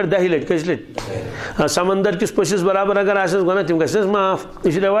قدیٖر پرِ 10 لٹہِ کٔژِ لٹہِ سمندر کِس پٔژھِس برابر اگر آسٮ۪س گۄناہ تِم گژھنَس معاف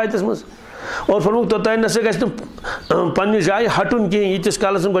یہِ چھِ رٮ۪وایتس منٛز اور فرموکھ توٚتانۍ نسا گژھِ نہٕ پننہِ جایہِ ہٹُن کِہیٖنۍ ییٖتِس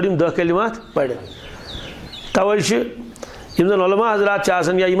کالس نہٕ گۄڈٕ یِم 10 کلمات پرن توے چھِ یِم زن علما حضرات چھِ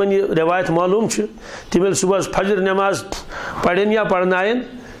آسان یا یِمن یہِ رٮ۪وایت معلوٗم چھِ تِم ییٚلہِ صُبحس فجر نٮ۪ماز پرن یا پرناین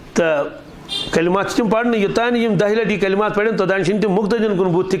تہٕ کلمات چھِ تِم پرنہٕ یوٚتانۍ یِم 10 لٹہِ یہِ کلمات پرن توٚتانۍ چھِنہٕ تِم مُقتدین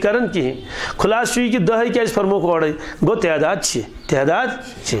کُن بُتھ تہِ کران کِہیٖنۍ خُلاصہٕ چھُ یہِ کہِ 10 کیٛازِ فرموکھ اورے گوٚو تعداد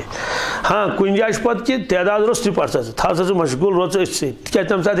چھِ ہاں کُنہِ جایہِ چھُ پتہٕ کہِ تعداد روٚستُے پَر ژٕ تھاو سا ژٕ مشغوٗل روٚژ أتھۍ سۭتۍ تِکیٛازِ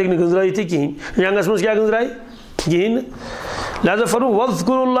تَمہِ ساتہٕ ہیٚکہِ نہٕ گٔنٛزرٲیِتھٕے کِہیٖنۍ جنگس منٛز کیٛاہ گٔنٛزرایہِ کِہیٖنۍ نہٕ لہٰذا فرموکھ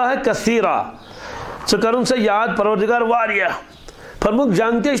واذکروا اللہ کثیرا ژٕ کرُن سا یاد پروردگار واریاہ فرموکھ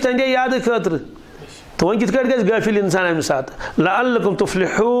جنگ تہِ چھِ تہنٛدے یادٕ خٲطرٕ تو وۄنۍ کِتھ کٲٹھۍ گژھِ غٲفِل اِنسان اَمہِ ساتہٕ لعلکم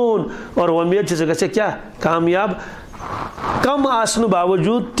تفلحوٗن اور وۄمید چھِ ژٕ گژھکھ کیٛاہ کامیاب کم آسنہٕ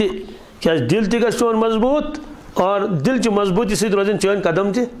باوجوٗد تہِ کیٛازِ دِل تہِ گژھِ چون مضبوٗط اور دِلچہِ مضبوٗطی سۭتۍ روزن چٲنۍ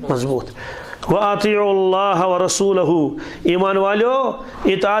قدم تہِ مضبوٗط وَأَطِیعُوا اللّٰهَ وَرَسُولَهُ ایٖمان والیو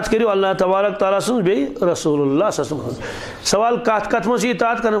اطاعت کٔرِو اللہ تبارک تعالیٰ سٕنٛز بیٚیہِ رسول اللہ صلی اللہ علیہ وسلم سوال کتھ منٛز چھِ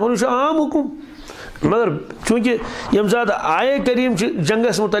اطاعت کران یہِ چھُ عام حُکُم مگر چوٗنٛکہِ ییٚمہِ ساتہٕ آیے کریم چھِ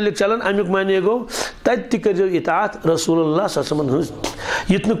جنگس متعلق چلان امیُک معنی گوٚو تتہِ تہِ کٔرۍزیو اطاعت رسول اللہ صلی اللہ علیہ وسلم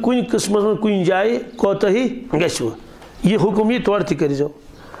ہٕنٛز یُتھ نہٕ کُنہِ قٕسمس منٛز کُنہِ جایہِ کوتٲہی گژھِوٕ یہِ حُکُم یی تورٕ تہِ کٔرۍزیو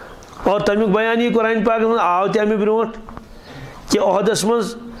اور تمیُک بیان یی قرآن پاکس منٛز آو تہِ امہِ برونٛٹھ کہِ عہدس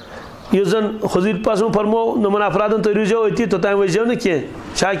منٛز یُس زن حضوٗر پاک صٲبن فرموو نۄمن افرادن تُہۍ روٗزیو أتی توٚتانۍ ؤسۍزیو نہٕ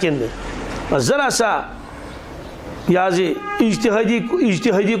کینٛہہ چھا کِنہٕ نہٕ ذرا سا یہِ حظ یہِ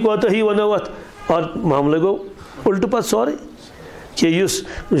اجتِہٲدی کوتٲہی ونو اتھ اور معاملہٕ گوٚو الٹہٕ پتہٕ سورُے کہ یُس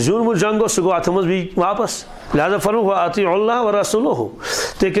زیوٗنمُت جنگ گوٚو سُہ گوٚو اتھٕ منٛز بیٚیہِ واپس لہٰذا فرموکھ وَأَطِیعُوا اللّٰهَ وَرَسُولَهُ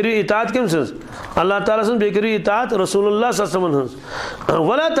تُہۍ کٔرِو اطاعت کٔمۍ سٕنٛز اللہ تعالیٰ سٕنٛز بیٚیہِ کٔرِو اطاعت رسول اللہ صلی اللہ علیہ وسلم ہٕنٛز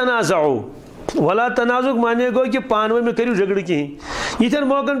وَلَا تَنازَعُوا وَلَا تَنازُک معنی گوٚو کہِ پانہٕ ؤنۍ مےٚ کٔرِو جھگڑٕ کِہیٖنۍ یِتھٮ۪ن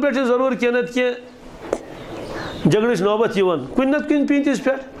موقعن پٮ۪ٹھ چھِ ضروٗر کینٛہہ نتہٕ کینٛہہ جھگڑٕچ نوبت یِوان کُنہِ نتہٕ کُنہِ پیٖنتِس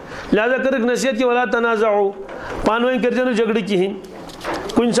پٮ۪ٹھ لہٰذا کٔرٕکھ نصیحت کہِ وَلَا تَنازَعُوا پانہٕ ؤنۍ کٔرۍزیو نہٕ جھگڑٕ کِہیٖنۍ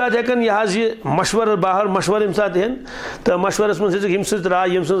کُنہِ ساتہٕ ہٮ۪کن یہِ حظ یہِ مشورٕ باہر مشورٕ ییٚمہِ ساتہٕ یِن تہٕ مشورس منٛز ہیٚژٕکھ ییٚمہِ سٕنٛز راے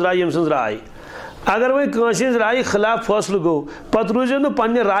ییٚمہِ سٕنٛز راے ییٚمہِ سٕنٛز راے اگر وۄنۍ کٲنٛسہِ ہٕنٛزِ رایہِ خلاف فٲصلہٕ گوٚو پتہٕ روٗزِو نہٕ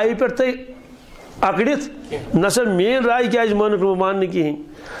پننہِ رایہِ پٮ۪ٹھ تُہۍ اکڑِتھ نسا میٲنۍ راے کیٛازِ مٲنٕکھ نہٕ بہٕ ماننہٕ کِہیٖنۍ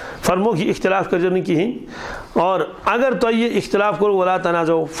فرمو کہ اختلاف کر نہیں کہیں اور اگر تو یہ اختلاف کرو ولا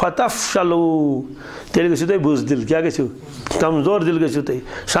تنازعوا فتفشلوا تیل گژھِو تُہۍ بُزدِل کیا گژھِو کمزور دل گژھِو تُہۍ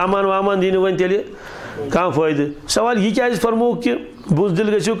سامان وامان دِنہٕ وۄنۍ تیٚلہِ کانٛہہ فٲیدٕ سوال یہ کیٛازِ فرمو کہ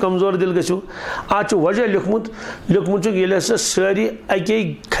بُزدِل گژھِو کمزور دل گژھِو اَتھ چھُ وجہ لیوٚکھمُت چھُکھ ییٚلہِ ہسا سٲری اَکے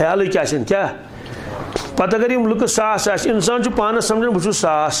خیالٕکۍ آسن کیٛاہ پتہٕ اگر یِم لُکہٕ ساس آسہِ اِنسان چھُ پانس سمجھان بہٕ چھُس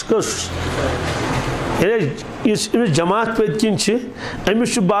ساس کٔژ یُس أمِس جماعت پٔتۍ کِنۍ چھِ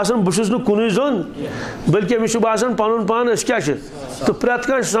أمِس چھُ باسان بہٕ چھُس نہٕ کُنُے زوٚن بٔلکہِ أمِس چھُ باسان پنُن پان أسۍ کیٛاہ چھِ تہٕ پرٛٮ۪تھ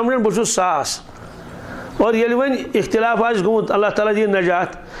کانٛہہ چھُ سمجھان بہٕ چھُس ساس اور ییٚلہِ وۄنۍ اختلاف آسہِ گوٚمُت اللہ تعالیٰ دِیہِ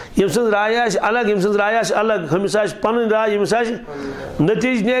نجات ییٚمہِ سٕنٛز راے آسہِ الگ ییٚمہِ سٕنٛز راے آسہِ الگ ہُمِس آسہِ پنٕنۍ راے ییٚمِس آسہِ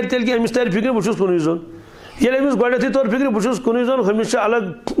نتیٖجہٕ نیرِ تیٚلہِ کہِ أمِس ترِ فِکرِ بہٕ چھُس کُنُے زوٚن ییٚلہِ أمِس گۄڈنٮ۪تھٕے توٚر فِکرِ بہٕ چھُس کُنُے زوٚن ہُمِس چھُ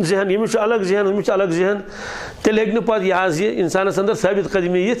الگ ذہن ییٚمِس چھُ الگ ذہن ہُمِس چھُ الگ ذہن تیٚلہِ ہیٚکہِ نہٕ پتہٕ یہِ حظ یہِ اِنسانس انٛدر ثٲبت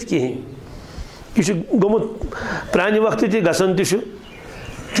قدمی یِتھ کِہیٖنۍ یہ چھُ گوٚمُت پرٛانہِ وقتہٕ تہِ گژھان تہِ چھُ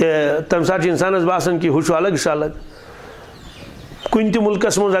کہِ تَمہِ ساتہٕ چھُ اِنسانس باسان کہِ ہُہ چھُ الگ یہِ چھُ الگ کُنہِ تہِ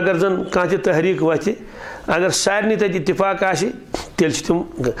مُلکس منٛز اگر زن کانٛہہ تہِ تحریٖک وتھِ اگر سارنٕے تتہِ اتفاق آسہِ تیٚلہِ چھِ تِم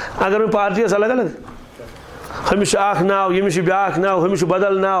اگر وۄنۍ پارٹی ٲس الگ الگ ہُمِس چھُ اکھ ناو ییٚمِس چھُ بیٛاکھ ناو ہُمِس چھُ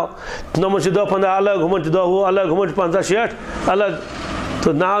بدل ناو یِمن چھِ 10-15 الگ ہُمن چھِ 10 ہُہ الگ ہُمن چھِ 50-60 الگ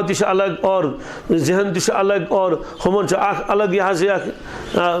تو ناو تہِ چھُ الگ اور ذہن تہِ چھُ الگ اور ہُمن چھُ اکھ الگ یہِ حظ یہِ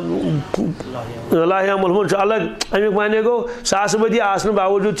لاہِ عمل ہُمن چھُ الگ امیُک معنی گوٚو ساسہٕ بٔدی آسنہٕ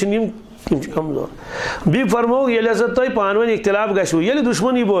باوجوٗد چھِنہٕ یِم چھِ کمزور بیٚیہِ فرمووُکھ ییٚلہِ ہسا تۄہہِ پانہٕ ؤنۍ اختلاف گژھِوٕ ییٚلہِ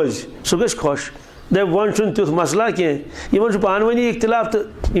دُشمن یی بوزِ سُہ گژھِ خۄش دپہِ وۄنۍ چھُنہٕ تیُتھ مسئلہ کینٛہہ یِمن چھُ پانہٕ ؤنی اختلاف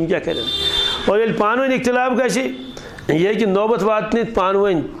تہٕ یِم کیٛاہ کرن اور ییٚلہِ پانہٕ ؤنۍ اختلاف گژھِ یہِ ہیٚکہِ نوبت واتنٲیِتھ پانہٕ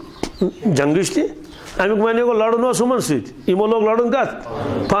ؤنۍ جنگٕچ تہِ امیُک معنی گوٚو لڑُن اوس ہُمن سۭتۍ یِمو لوگ لڑُن کتھ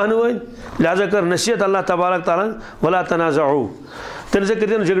پانہٕ ؤنۍ لہٰذا کٔر نصیحت اللہ تبارک تعالیٰ ہن ولا تنازعوا تیٚلہِ ہسا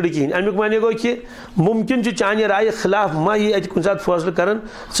کٔرۍزٮ۪و نہٕ جھگڑٕ کِہیٖنۍ امیُک معنی گوٚو کہِ مُمکِن چھُ چانہِ رایہِ خلاف ما یی اَتہِ کُنہِ ساتہٕ فٲصلہٕ کران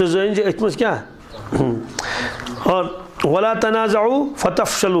ژٕ زٲنۍ زِ أتھۍ منٛز کیٛاہ اور ولا تنازعوا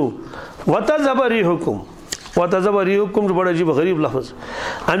فتفشلوا وتذهب ريحكم وتذهب ريحكم چھُ بڑٕ عجیٖب غریٖب لفظ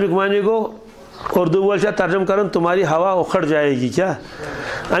امیُک معنی گوٚو اردو وٲلۍ چھِ اَتھ ترجم کران تمہاری ہوا اکھڑ جائے گی کیا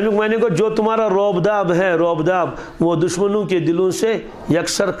امیُک معنی گوٚو جو تمہارا روب داب ہے روب داب وہ دشمنوں کے دلوں سے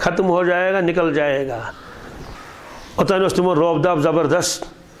یکسر ختم ہو جائے گا نکل جائے گا اوٚتانۍ اوس تِمن روب داب زبردست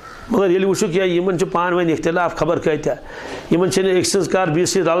مگر ییٚلہِ وٕچھُکھ یا یِمن چھُ پانہٕ ؤنۍ اختلاف خبر کۭتیاہ یِمن چھِنہٕ أکۍ سٕنٛز کار بیٚیِس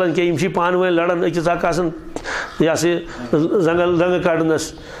سۭتۍ رلان کینٛہہ یِم چھِ پانہٕ ؤنۍ لڑان أکِس اکھ آسان یہِ ہسا یہِ زنٛگہٕ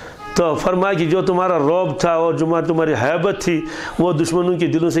کڑنس تو فرمایا کہ جو تمہارا روب تھا اور جو تمہاری حیبت تھی وہ دشمنوں کے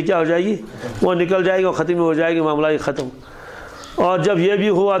دلوں سے کیا ہو جائے گی وہ نکل جائے گی وہ ختم ہو جائے گی معاملہ ہی ختم اور جب یہ بھی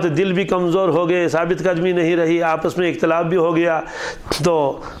ہوا تو دل بھی کمزور ہو گئے ثابت قدمی نہیں رہی آپس میں اختلاف بھی ہو گیا تو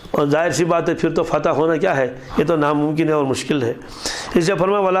ظاہر سی بات ہے پھر تو فتح ہونا کیا ہے یہ تو ناممکن ہے اور مشکل ہے اس لیے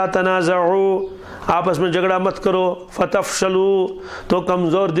فرمایا ولا تنازعوا آپس میں جھگڑا مت کرو فتفشلوا تو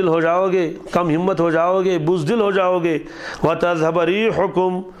کمزور دل ہو جاؤ گے کم ہمت ہو جاؤ گے بزدل ہو جاؤ گے وتذهب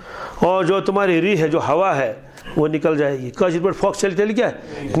ريحكم اور جو تمہاری ریح ہے جو ہوا ہے وہ نکل جائے گی کاشر پر پھوک چل چل کیا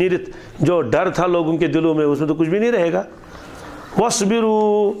نیرت جو ڈر تھا لوگوں کے دلوں میں اس میں تو کچھ بھی نہیں رہے گا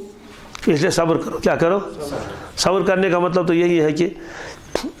واصبروا اس لیے صبر کرو کیا کرو صبر کرنے کا مطلب تو یہی ہے کہ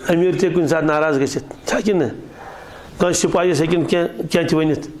امیر تھے کن ساتھ ناراض گژھِتھ کہ نا کہیں سپاہیس ہیٚکن کینٛہہ تہِ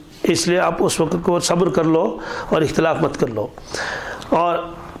ؤنِتھ اس لیے آپ اس وقت کو صبر کر لو اور اختلاف مت کر لو اور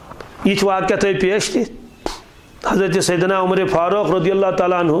یہ واقعہ تھے پیش تھی حضرت سیدنا عمر فاروق رضی اللہ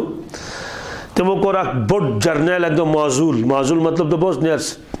تعالیٰ عنہ تمو کور اکھ بوڑ جرنیل ایک دم معزول مطلب دپوس نیر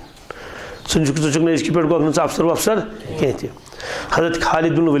ژٕ چھُکھ نہٕ أزکہِ پٮ۪ٹھ گوٚکھ نہٕ ژٕ افسر وفسر کینٛہہ تہِ حضرت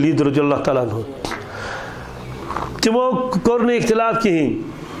خالد بن ولید رضی اللہ تعالیٰ عنہ تمو کوٚر نہٕ اختلاف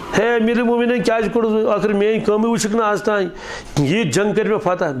کِہیٖنۍ ہے امیر المومنین کیٛازِ کوٚڑُس آخر میٲنۍ کٲمٕے وٕچھکھ نہٕ آز تانۍ یہِ جنگ کٔرۍ مےٚ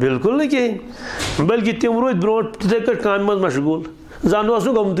فتح بالکل نہٕ کِہیٖنۍ بلکہِ تِم روٗدۍ برونٛٹھ تِتھَے کٲٹھۍ کامہِ منٛز مشغوٗل زن اوس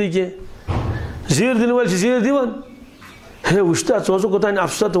نہٕ گوٚمتُے کینٛہہ زیٖر دِنہٕ وٲلۍ چھِ زیٖر دِوان ہے وٕچھ تہٕ ژٕ اوسُکھ اوٚتانۍ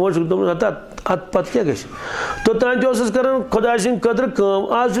افسر تہٕ وۄنۍ چھُکھ دوٚپمُت ہتا اتھ پتہٕ کیٛاہ گژھِ توٚتانۍ تہِ اوسُس کران خۄداے سٕنٛدِ خٲطرٕ کٲم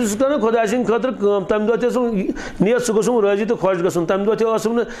آز چھُس کران خۄداے سٕنٛدِ خٲطرٕ کٲم تمہِ دۄہ تہِ اوسُم نیت سُہ گوٚژھُم رٲضی تہٕ خۄش گژھُن تمہِ دۄہ تہِ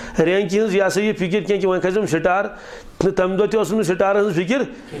اوسُم نہٕ رینکہِ ہٕنٛز یہِ ہسا یہِ فِکِر کینٛہہ کہِ وۄنۍ کھسم سٹار تہٕ تمہِ دۄہ تہِ اوسُم نہٕ سٹارن ہٕنٛز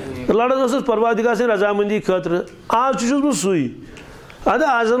فِکِر لڑان اوسُس پروردِگار سٕنٛدِ رضامندی خٲطرٕ آز تہِ چھُس بہٕ سُے اَدٕ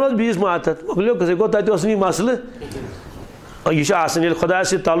آز زن اوس بیٚیِس ماتحت مۄکلیو قصے گوٚو تتہِ اوس نہٕ یہِ مسلہٕ یہ چھُ آسان ییٚلہِ خۄدایَس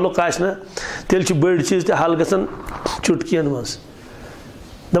سۭتۍ تعلق آسہِ نا تیٚلہِ چھِ بٔڑۍ چیٖز تہِ حل گژھان چُٹکِیَن منٛز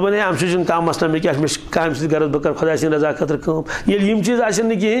دپان ہے اَمہِ سۭتۍ چھُنہٕ کانٛہہ مسلہٕ مےٚ کیٛاہ چھُ مےٚ چھِ کامہِ سۭتۍ غرض بہٕ کَرٕ خۄداے سٕنٛدِ رضا خٲطرٕ کٲم ییٚلہِ یِم چیٖز آسن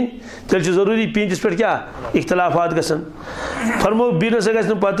نہٕ کِہیٖنۍ تیٚلہِ چھُ ضروٗری پیٖنٛتِس پٮ۪ٹھ کیٛاہ اختلافات گژھان فرمو بیٚیہِ نسا گژھِ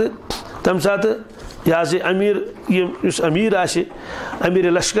نہٕ پتہٕ تمہِ ساتہٕ یہِ حظ یہِ امیٖر یُس امیٖر آسہِ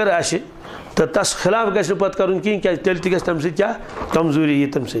امیٖرِ لشکر آسہِ تہٕ تس خلاف گژھِ نہٕ پتہٕ کرُن کِہیٖنۍ کیٛازِ تیٚلہِ تہِ گژھِ تمہِ سۭتۍ کیٛاہ کمزوٗری یی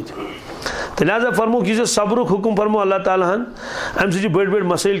تمہِ سۭتۍ تو لہذا فرمو کہ صبر حکم فرمو اللہ تعالیٰ ہن امہ سے بڑ بڑ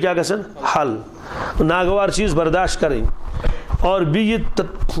مسائل کیا گژھن حل ناگوار چیز برداشت کریں اور بھی یہ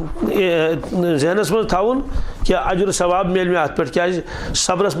ذہنس مز تھاون کہ اجر ثواب میل میں ات پہ کیا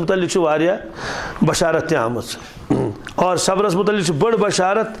صبرس متعلق بشارت تہ آمت اور صبرس متعلق بڑ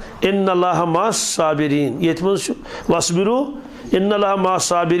بشارت ان اللہ مع الصابرین یہ مز وصبروا ان اللہ مع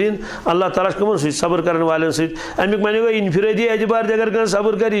الصابرین اللہ تعالیٰ کمن سی صبر کرنے والن سی امیک معنی گو انفرادی اعتبار اگر کان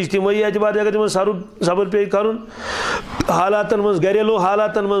صبر کر اجتماعی اعتبار اگر تم صبر پہ کرن حالاتن مز گھریلو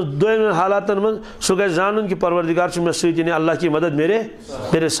حالاتن مز دویم حالاتن مز سو گژھِ زانن کہ پروردگار چھ مے سۭتۍ یعنی اللہ کی مدد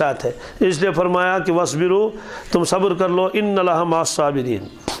میرے ساتھ ہے اس لیے فرمایا کہ وصبروا تم صبر کر لو ان اللہ مع الصابرین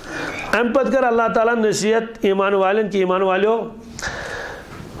ام پت کر اللہ تعالیٰ نصیحت ایمان والن کہ ایمان والیو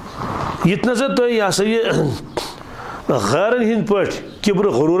یتنا سا تو یہ سا یہ غیرن ہند پہ کبر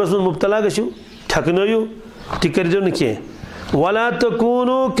غرورس من مبتلا گھو ٹھکنو تہ کرزو نا کی ولا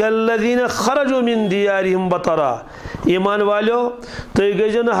تکونوا کالذین خرجوا من دیارہم بطرا ایمان والیو تھی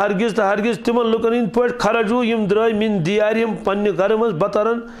گژھو نا ہرگز تو ہرگز تمن لکن ہند پہ خرجو یم درائے من دیارہم پنہ گھر مز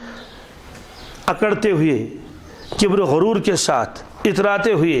بطرن اکڑتے ہوئے کبر غرور کے ساتھ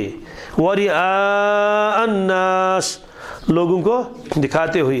اتراتے ہوئے ورئاء الناس لوگوں کو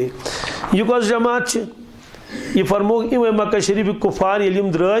دکھاتے ہوئے یہ کس جماعت یہ فرمو ام مکہ شریف کفار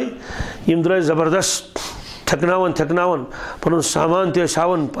یل درائے زبردست ٹھکناون پن سامان تہ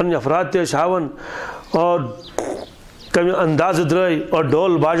ہاون پن افراد تہ ہاون اور کمی انداز درائے اور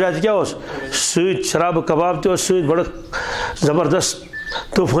ڈول باجا کیا ست شراب کباب تہ ست بڑا زبردست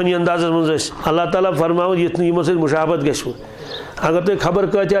طوفانی انداز من اللہ تعالیٰ فرماؤ یتھ یمن سۭتۍ مشابت گژھو اگر تھی خبر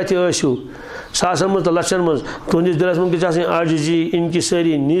کتیا تہ ٲسِو ساسن مز تو لچھن مز تہندس دلس من گژھِ آسٕنۍ عاجزی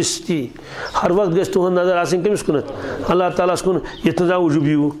انکساری نیستی ہر وقت گژھِ تہند نظر آسٕنۍ کٔمِس کُنتھ اللہ تعالیٰ کُن یتھ نہ عجوب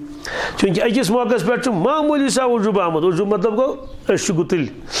یِیو چونکہ أکِس موقعس پٮ۪ٹھ چھُ معموٗلی سا عجوب آمُت عجوب مطلب گوٚو أسۍ چھِ گُتٕلۍ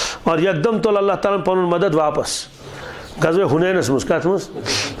اور یکدم تُل اللہ تعالیٰ پنُن مدد واپس غزوہ حُنینس منٛز کتھ منٛز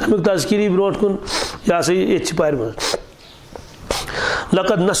امیُک تذکیری برونٛٹھ کُن یہِ ہسا ییٚتہِ چھِ پارِ منٛز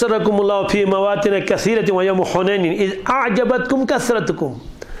لقد نصركم الله في مواطن كثيرة ويوم حنين إذ أعجبتكم كثرتكم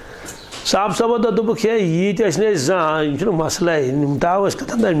صاحب صاحب دبک ہے یہ تہ نا زان یہ مسئلہ نمٹاو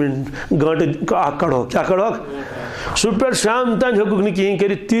کتن گنٹہ کڑو کیا کڑو صبح پہ شام تان ہیوک نا کہین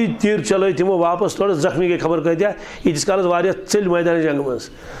کر تیر چلو تمو واپس تھوڑا زخمی گئی خبر کتیا یتس کالس واریاہ ژٔلۍ میدان جنگ مز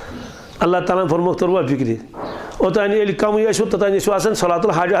اللہ تعالیٰ فرموک تروا فکری اوتان ییٚلہِ کمٕے ٲسِو توٚتام ٲسِو آسان صلات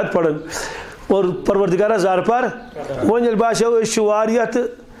الحاجات پران اور پروردگارہ زار پار وۄنۍ ییٚلہِ باسیو أسۍ چھِ واریاہ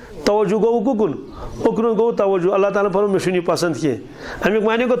تہٕ توجہ گو کُکُن اُکُن گو توجہ اللہ تعالیٰ فرمو مےٚ چھُنہٕ یہِ پسنٛد کینٛہہ امیُک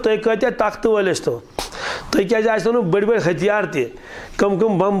معنی گوٚو تُہۍ کۭتیاہ طاقتہٕ وٲلۍ ٲسۍتو تُہۍ کیٛازِ آسنو نہٕ بٔڑۍ بٔڑۍ ہتھیار تہِ کم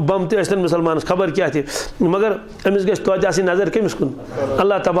بم تہِ ٲسۍتن مُسلمانس خبر کیٛاہ تہِ مگر أمِس گژھِ توتہِ آسٕنۍ نظر کٔمِس کُن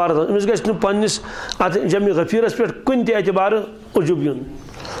اللہ تبارک أمِس گژھِ نہٕ پننِس اتھ جمہِ غفیٖرس پٮ۪ٹھ کُنہِ تہِ اعتبارٕ عجوب یُن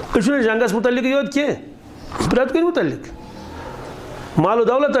أسۍ چھُنہٕ جنگس متعلق یوت کینٛہہ پرٛٮ۪تھ کُنہِ متعلق مال و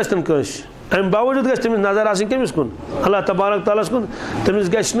دولت ٲسۍتن کٲنٛسہِ امہِ باوجوٗد گژھِ تٔمِس نظر آسٕنۍ کٔمِس کُن اللہ تبارک تعالیٰ ہس کُن تٔمِس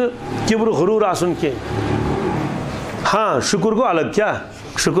گژھِ نہٕ کِبر غروٗر آسُن کینٛہہ ہاں شُکر گوٚو الگ کیٛاہ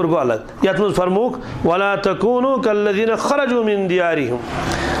شُکر گوٚو الگ یتھ منٛز فرمووُکھ ولا تکوٗنوا کالذین خرجوا من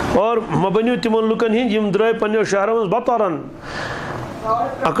دیارہم اور مہ بنِو تِمن لُکن ہِنٛدۍ یِم درٛاے پننیو شہرو منٛز بطرن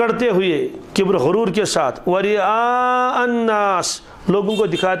اکڑتے ہوئے کبر غرور کے ساتھ ورئاء الناس لوگوں کو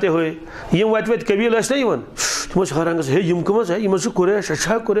دکھاتے ہوئے یم وت قبیل ٲسۍ نا یِوان تِمو چھِ حٲران گژھان ہے یِم کٕم حظ ہے یِم حظ چھِ قریش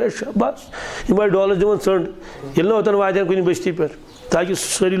اچھا قریش بس یِم ٲسۍ ڈولس دِوان ژٔنٛڈ ییٚلہِ نہٕ اوٚتن واتن کُنہِ بستی پٮ۪ٹھ تاکہِ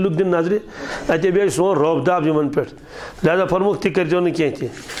سٲری لُکھ دِن نظرِ اتے بیٚیہِ سون روب داب یِمن پٮ۪ٹھ لہذا فرموکھ تہِ کٔرۍزیو نہٕ کینٛہہ تہِ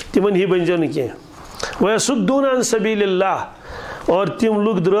تِمن ہی بٔنۍزیو نہٕ کینٛہہ ویصدون عن سبیل اللہ اور تِم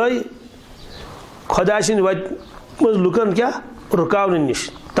لُکھ درٛاے خۄدا سٕنٛدِ وتہِ منٛز لُکن کیٛاہ رُکاونہٕ نِش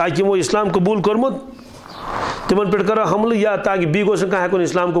تاکہِ یِمو اسلام قبوٗل کوٚرمُت تمن پہ کرو حملہ یا تاکہ بی گوس نہ ہیکن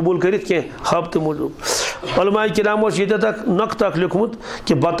اسلام قبول کرت کی حبتہ موجود علماء کرامو یہ نقطہ لکھمت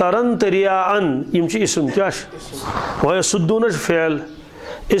کہ بطرن تریاءن یم اسم کیا ویصدون فعل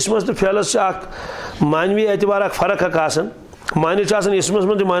اسمس تو فعلس معنوی اعتبار فرق ہک آسان معنی اسمس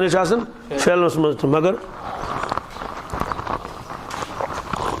من معنی فعلس من مگر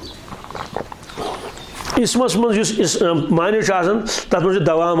اسمس من معنی تر من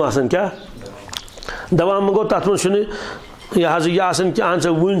دوام آسان کیا دوام گو تر من یہ آسان کہ اہن سا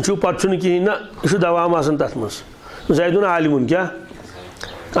ون پتہ کہین نا یہ دوام آسان تر من زیدن عالم کیا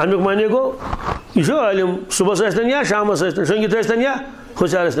امیک معنی گو یہ عالم صبح ٲسۍتن یا شامس ٲسۍتن شنگت ٲسۍتن یا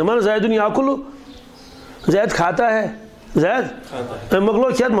ہوشیار ٲسۍتن من زیدن یاکلو زید کھاتا ہے زید مکلو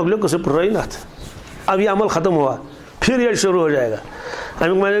کھیت مکلو کسے پرئی نت اب یہ عمل ختم ہوا پھر یہ شروع ہو جائے گا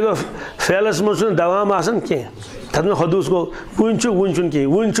امیک معنی گو فعلس من دوام آسان کی تر میں حدوث گو ون ون کہیں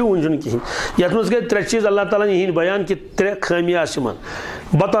ون کہیں یت مز گئی ترے چیز اللہ تعالیٰ نے بیان کہ ترے خامیات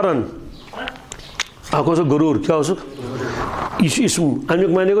بطرن اکھ غرور کیا یہ اسم امیک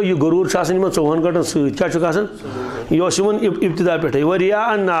معنی گو یہ غرور 4 گھنٹن ست کیا یہ ابتدا پہ و ریا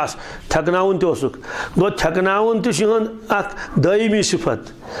الناس تھکناون تک گو تھکناون تہد اخ دائمی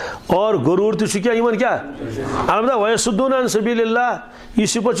صفت اور غرور تہ کیا البتہ ویصدون عن سبیل اللہ یہ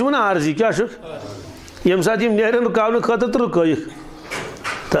صفت عارضی کیا یم سات نیرن رکاون خاطر تو رکائک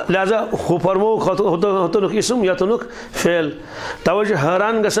لہذا ہو فرمو ہوتنک اسم یتنک فعل توجہ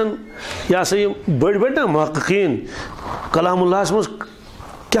حیران گژھن یہ سا یہ بڑ نا محققین کلام اللہ مز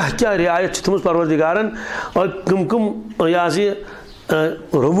کیا رعایت تھم پروردگارن اور کم یہ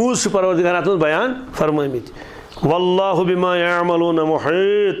رموز پروردگار ات بیان فرمت واللہ بما یعملون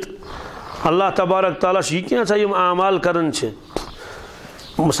محیط اللہ تبارک تعالیٰ یہ کیا یم اعمال کرن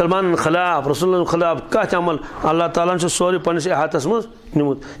مسلمان خلاف رسول اللہ خلاف کت عمل اللہ تعالیٰ سوری پنس احاطس مز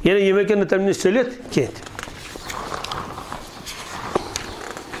نمت یعنی یہ ہیکن تم نش چلت کی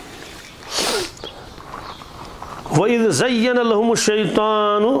وَإِذْ زَيَّنَ لَهُمُ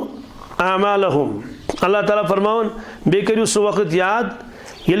الشَّيْطَانُ أَعْمَالَهُمْ اللہ تعالیٰ فرماون بے کریو سو وقت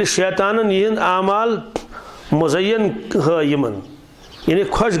یاد یل شیطانن یہند اعمال مزین یمن یعنی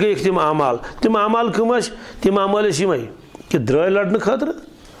خوش گئی تم اعمال کم تم اعمال یمے کہ درائے لڑنے خاطر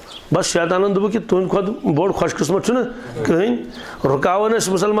بس شیطانن دب کہ تہد کھت بوڑ خوش قسمت کہین رکاون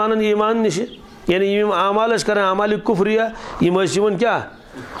مسلمان ایمان نش یعنی یم اعمال کران اعمال کفریہ یم کیا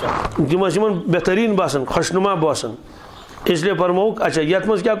تم بہترین باسان خوشنما باسان اس لیے فرموک اچھا یت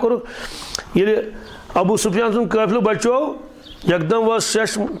مز کیا کرو یہ ابو سفیان سن قافلہ بچو یکدم وہ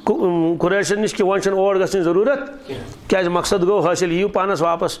شش قریشن نش کہ ون اور گھن ضرورت کیا مقصد گو حاصل یہ پانس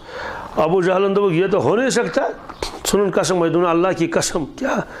واپس ابو جہلن دب یہ تو ہو نہیں سکتا ژھنن قسم دون اللہ کی قسم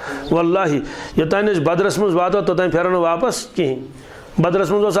کیا واللہ یوتان بدرس مز واتو توتان پھیرو واپس کہین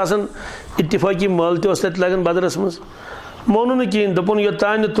بدرس مز آسان اتفاقی مل تہ لگان بدرس مز مونو نا کہین دپن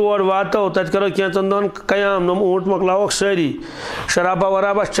یوتان تور واتو تت کرو کینچن دہن قیام نم اونٹ مکلاوک ساری شرابہ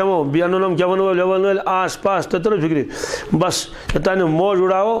ورابہ چمو بیانو نم گیون ول ویون ول آس پاس تتر فکری بس یوتان موج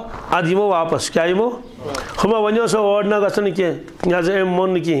اڑاو اد یمو واپس کیا یمو ہما ونیو سو اور نہ گژھن کی لہذا ام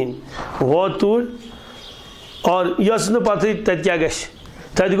مون کہین ووت توڑ اور یس نا پتہ تت کیا گژھِ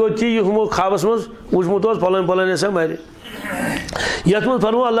تت گو تی ہمو خوابس مز وچمت پلن پلن ایسا مر یت من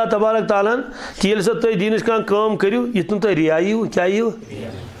فرمو اللہ تبارک تعالیٰ کہ یل سا تھی دینش کام کرو یت تھی ریا کیا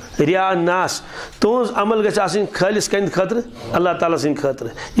ریا ناس تہذ عمل گھس آسن خالص کند خاطر اللہ تعالیٰ سند خاطر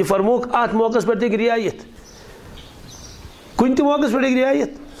یہ فرموک ات موقع پہ ایک رعایت کن تہ موقع پہ ایک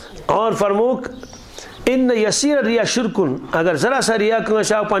رعایت اور فرموک ان یسیر ریا شرکن اگر ذرا سا ریا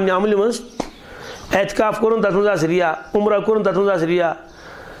کنس آو پنہ عمل مز اعتکاف کورن تت مز ریا عمرہ کورن تت مز ریا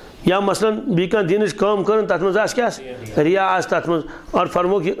یا مثلا بی کان دینش کام کرن تت مز کیا ریا آس تت مز اور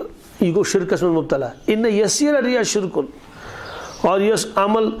فرمو کہ یہ گو شرکس مز مبتلا ان یسیر ریا شرکن اور یس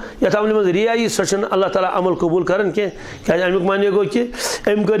عمل یت عمل مز ریا یہ سچن اللہ تعالیٰ عمل قبول کرن کی امیک معنی گو کہ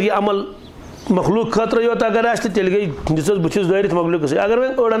ام کر یہ عمل مخلوق خاطر یوت اگر آس تیل گئی دس بتس دٲرِتھ مخلوق اگر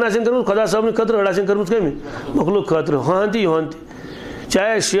وۄنۍ أڑ آسن کٔرمٕژ خدا صٲبنہِ خٲطرٕ أڑ آسن کٔرمٕژ کمہِ مخلوق خاطرٕ ہُہن تہِ یِہُن تہِ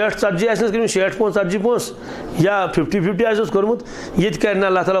چاہے 60-40 آسنس کٔرمٕتۍ 60-40 یا 50-50 آسنس کوٚرمُت یہِ تہِ کَرِ نہٕ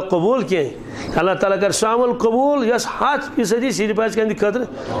اللہ تعالیٰ قبوٗل کینٛہہ اللہ تعالیٰ کَرِ سُہ عمل قبوٗل یۄس 100% سیٖدِ پَزِ کَمہِ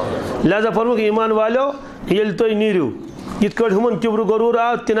خٲطرٕ لہذا فرموکھ ایمان والیو ییٚلہِ تُہۍ نیٖرِو یِتھ کٲٹھۍ ہُمن کِبرٕ غروٗر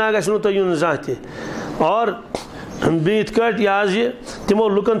آو تہِ نہ گژھِ نہٕ تۄہہِ یُن زانٛہہ تہِ اور بیٚیہِ یِتھ کٲٹھۍ یہِ حظ یہِ تِمو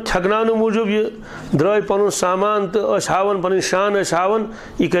لُکن تھٮ۪کناونہٕ موٗجوٗب یہِ درٛٲے پنُن سامان تہٕ ٲسۍ ہاوان پنٕنۍ شان ٲسۍ ہاوان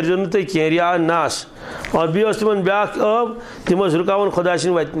یہِ کٔرۍزیو نہٕ تُہۍ کینٛہہ ریا ناس اور بیٚیہِ ٲس تِمن بیٛاکھ ٲب تِم ٲسۍ رُکاوان خۄدا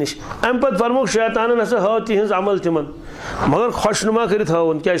سٕنٛدِ وتہِ نِش اَمہِ پتہٕ فرموکھ شیطانن ہسا ہٲو تِہنٛز عمل تِمن مگر خۄشنُما کٔرِتھ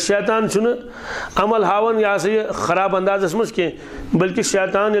ہٲوُن کیٛازِ شیطان چھُنہٕ عمل ہاوان یہِ ہسا یہِ خراب اندازس منٛز کینٛہہ بٔلکہِ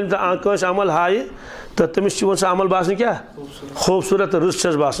شیطان ییٚلہِ کٲنٛسہِ عمل ہایہِ تہٕ تٔمِس چھُ یِوان سُہ عمل باسان کیٛاہ خوٗبصوٗرت تہٕ رٕژ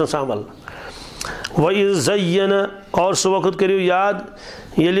چھس باسان سُہ عمل وَإِذْ زَيَّنَ اور سُہ وقت کٔرِو یاد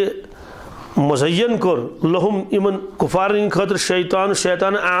ییٚلہِ مُزین کوٚر لہم یِمن کُفارن ہٕنٛدِ خٲطرٕ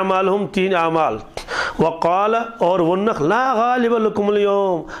شیطان اعمالہم تِہنٛدۍ اعمال وقال اور ووٚننکھ لا غالب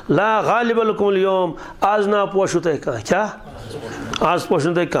لکم اليوم آز نا پوشو تۄہہِ کانٛہہ کیٛاہ آز پوشو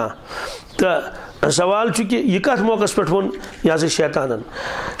نہٕ تۄہہِ کانٛہہ تہٕ سوال چھُ کہِ یہِ کتھ موقعس پٮ۪ٹھ ووٚن یہِ ہسا شیطانن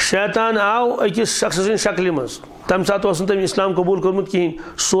شیطان آو أکِس شخص سٕنٛدِ شکلہِ منٛز تمہِ ساتہٕ اوس نہٕ تٔمۍ اسلام قبوٗل کوٚرمُت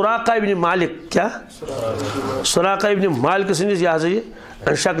کِہیٖنۍ سُراقہ ابن مالک کیٛاہ سُراقہ ابن مالکہٕ سٕنٛدِس یہِ ہسا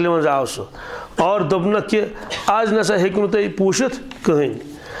یہِ شکلہِ منٛز آو سُہ اور دوٚپنکھ کہِ آز نسا ہیٚکِو نہٕ تُہۍ پوٗشِتھ کٕہٕنۍ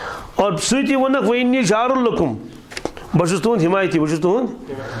اور سۭتی ووٚنکھ وَإِنِّی جارٌ لَكُم بہٕ چھُس تُہُنٛد حمایتی بہٕ چھُس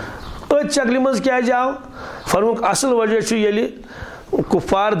تُہُنٛد أتھۍ شکلہِ منٛز کیٛازِ آو فرموکھ اصل وجہ چھُ ییٚلہِ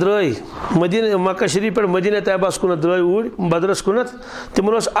کُفار درٛاے مدیٖنہ مکہ شریٖف پٮ۪ٹھ مدیٖنہ طیبس کُنتھ درٛاے اوٗرۍ بدرس کُنتھ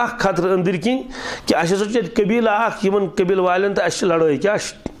تِمن اوس اکھ خطرٕ أنٛدٕرۍ کِنۍ کہِ اَسہِ ہسا چھُ ییٚتہِ قبیٖلہٕ اکھ یِمن قبیٖلہٕ والٮ۪ن تہٕ اَسہِ چھِ لڑٲے کیٛاہ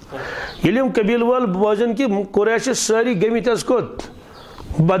یلیم قبیل وول بوزن کہ قریش ساری گمت از کوت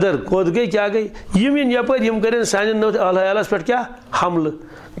بدر کوت گئی کیا گئی یم ان یپر یم کرن سان نوت عیالس پہ کیا حملہ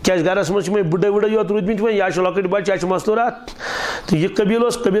کیا گرس مجھ بڑے وڑے یوت رودمت یا لکٹ بچہ یا مستورات تو یہ قبیل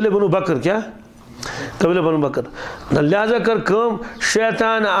اس قبیل بنو بکر کیا قبیل بنو بکر لہذا کر کم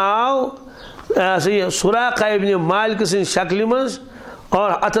شیطان آو سراقہ ابن مالک سن شکل مز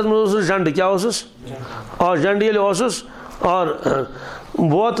اور اتھس مز جنڈ کیا اور جنڈ یل اور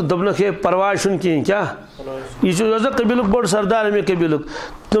ووت دپنک پرواہ چھن کہیں کیا یہ قبیلک بوڑ سردار امے قبیلک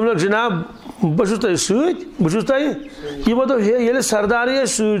دپنک جناب بہس تہ ست بہس تہ یہ دپ یل سردار یہ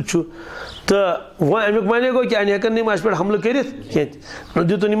ست تو وہ امیک مانے گو کہ ان ہیکن اس پہ حملہ کرت کھین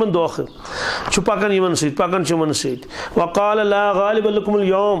دیتن یمن دھوکہ پکان یمن ست پکان یمن ست وقال لا غالب لكم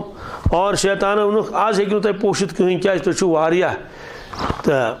اليوم اور شیطان ونک آز ہیکو تہ پوشت کہیں کیا تہ چھو واریاہ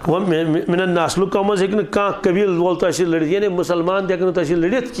تو من الناس لکو مز ہیکن کان قبیل وول تہ لڑت یعنی مسلمان تہ ہیکن تہ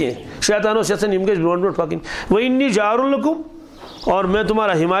لڑت کی شیطان اس یژھان یم گژھِ برونٹ برونٹ پکن وانی جار لکم اور میں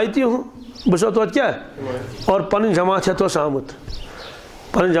تمہارا حمایتی ہوں بس تو کیا اور پن جماعت ہے تو آمت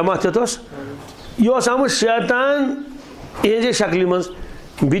پن جماعت ہے تو یہ آمت شیطان یہ شکل مز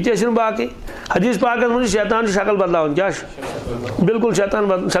بیت باقی حدیث پاک من شیطان شکل بدلاون کیا بالکل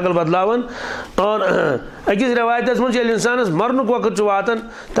شیطان شکل بدلاون اور اکس روایت من انسانس مرنک وقت واتان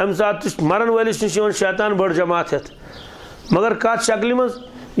تمہ سات مرن ولس نش شیطان بڑ جماعت ہتھ مگر کت شکل مز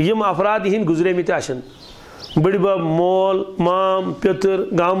یم افراد ہند گزرے مت آشن بڑ بب مول مام پتر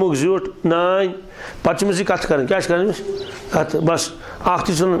گامک زیوٹ نان پتہ مس کت کرن کیا کرن کت بس اخ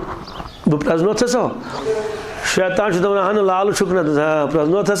تہ بہ پرزنو تھسو شیطان دپان لال چھک نا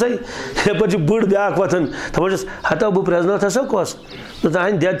پرزنو تھسے پہ بڑ بیاکھ وتھان دپان ہتا بہ پرزنو تھسو کس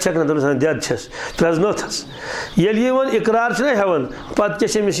دپان دید چھک نا دپان دید چھس پرزنو تھس یل یہ ون اقرار چھنا ہیوان پتہ کیا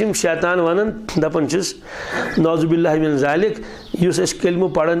چھِ أمِس یِم شیطان ونان دپان چھس نعوذ باللہ من ذالک یُس أسۍ کلمہ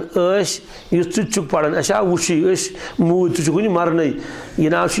پران یُس ژٕ چھُکھ پران اَسہِ آو وٕچھی أسۍ موٗدۍ ژٕ چھُکھ وٕنہِ مرنے یہ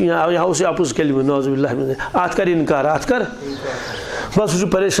نا یہ ہاوس اپُز کلمہ نعوذ باللہ من اتھ کر انکار اتھ کر بس سُہ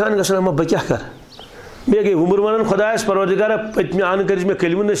چھُ پریشان گژھان اما بہٕ کیاہ کر مے گئی عمر ونان خدایس پروردگارا پتمہ ان کر مے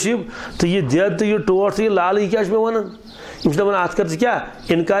کلمہ نصیب تو یہ دید تو یہ ٹوٹ تو یہ لال یہ کیا مے ونان یم دپان اتھ کر کیا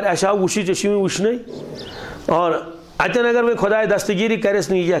انکار اَسہِ آو وٕچھی ژےٚ چھُے وٕچھنے اور اتن اگر وۄنۍ خداے دستگیری کرس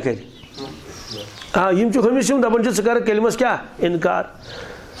نہٕ یہِ کیاہ کرِ یم چھِ ہُمِس یِم دپان چھِ ژٕ کر کلمس کیا انکار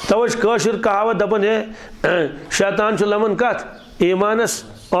توے چھِ کٲشِر کہاوت دپان ہے شیطان چھُ لمن کتھ ایمانس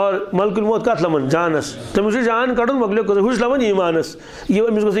اور ملک الموت کت لمن جانس تمس جان کڑن مکلیو ہُہ چھُ لمن ایمانس یہ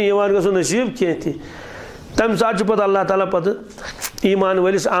أمِس گوٚژھ نہٕ ایمان گژھُن نصیب کینٛہہ تہِ تمہِ ساتہٕ چھُ پتہٕ اللہ تعالیٰ پتہٕ ایمان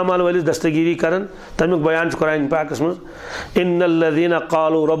ولس اعمال ولس دستگیری کران تمیُک بیان چھُ قرآن پاکس منٛز ان الذین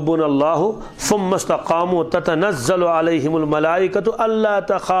قالوا ربنا اللہ ثم استقاموا تتنزل علیہم الملائکۃ الا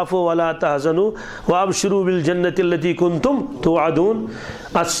تخافوا ولا تحزنوا وابشروا بالجنۃ التي كنتم توعدون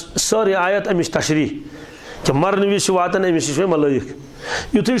سٲرٕے آیت امِچ تشریح کہ مرن وز واتان امس نش ملائک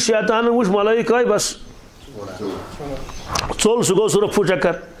یتھے شیطان وچ ملائک آئی بس ژول سہ گو سہ رفو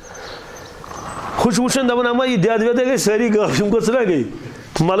چکر خوش وچھان دپان اما یہ دید وید گئی ساری غٲب یم کتنا گئی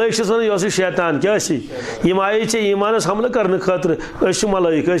ملائک چھس ونان یہ شیطان کیا یم آیے ژےٚ ایمانس حملہ کرنے خاطر أسۍ چھِ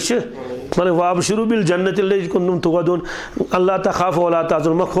ملائک أسۍ چھِ مطلب وابشروا بالجنۃ التي كنتم توعدون اللہ تخافوا ولا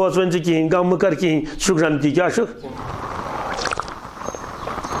تحزنوا مہ کھوژ وۄنۍ ژٕ کہیٖنۍ غم مہ کر کہیٖنۍ ژٕ چھُکھ جنتی کیا چھُکھ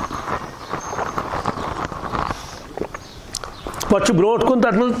پتہ برونٹ کن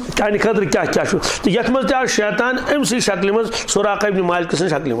تر من چانہ خاطر کیا کیا تو یت مز تہ شیطان ام سی شکل مز سراقہ ابن مالک سن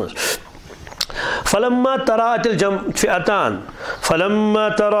شکل مز فلما تراءت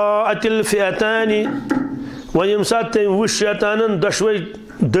الفئتان ویم سات وش شیطانن دشوی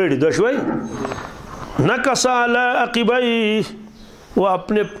دڑ دشوی نکس علی عقبیہ وہ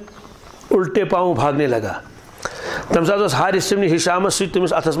اپنے الٹے پاؤں بھاگنے لگا تم سات حارث بن ہشام ست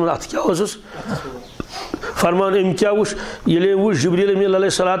تمس اتھس مز اتھ کیا فرمان ام کیا وش یل وش جبریل امین علیہ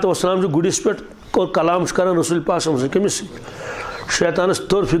الصلوۃ والسلام گڑس پہ اور کلام کران رسول پاک صلی اللہ علیہ وسلم کمس شیطانس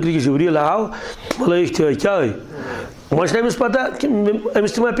طور فکر کہ جبریل آو ملائک تھے کیا ویسے امس پتہ کہ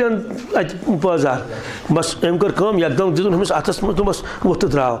امس تما پین پازار بس ام کر کم یکدم دن امس اتھس مز دمس وت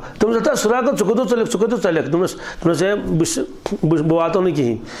درا تم دتا سراغ ثقت چلک دمس بہ واتو نا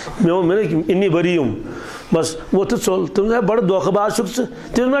کہین میں انی بریم بس وت ثول تم بڑ دھوکہ باز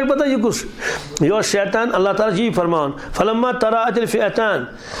چھک تم مجھے پتہ یہ کس یہ شیطان اللہ تعالیٰ جی فرمان فلما تراءت الفئتان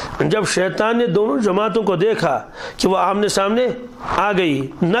جب شیطان نے دونوں جماعتوں کو دیکھا کہ وہ آمنے سامنے آ گئی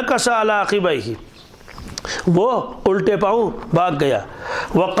نکس علی عقبیہ وہ الٹے پاؤں بھاگ گیا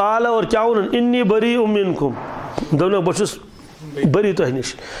وقال اور کیا انی بریء منکم دونوں بچس بری تہ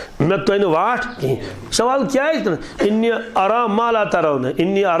نش میں تہ واٹ کہیں سوال کیا ہے انی ارا ما لا ترون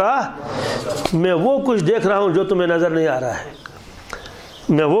انی ارا میں وہ کچھ دیکھ رہا ہوں جو تمہیں نظر نہیں آ رہا ہے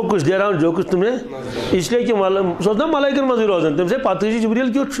میں وہ کچھ دے رہا ہوں جو کچھ تمہیں اس لیے کہ سوچنا ملائکن مزے روزان تم سے پتہ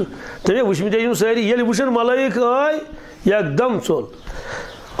جبریل کیُتھ چھُ تمہیں وٕچھمٕتۍ سٲری ییٚلہِ وٕچھن ملائک آے یکدم ژوٚل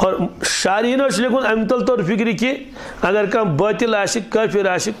اور شارحیٖنو چھُ لیکھمُت اَمہِ تل توٚر فِکرِ کہِ اگر کانٛہہ بٲطِل آسہِ کٲفِر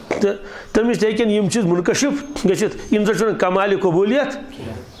آسہِ تہٕ تٔمِس تہِ ہیٚکن یِم چیٖز مُنکشف گٔژھِتھ یِم زن چھُنہٕ کمالہِ قبوٗلیت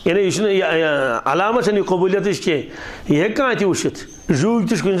یعنی یہِ چھُنہٕ علامت چھَنہٕ یہِ قبوٗلیتٕچ کینٛہہ یہِ ہیٚکہِ کانٛہہ تہِ وٕچھِتھ زوٗج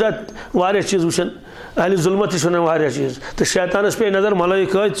تہِ چھُ کُنہِ ساتہٕ واریاہ چیٖز وٕچھان اہلِ ظُلمت تہِ چھِ وَنان واریاہ چیٖز تہٕ شیطانس پے نظر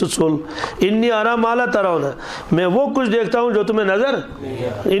ملائک آے ژٕ ژوٚل انی ارا ما لا ترون میں وہ کچھ دیکھتا ہوں جو تمہیں نظر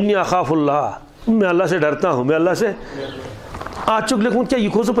انی اخاف اللہ میں اللہ سے ڈرتا ہوں میں اللہ سے آج چک لکھوں کیا یہ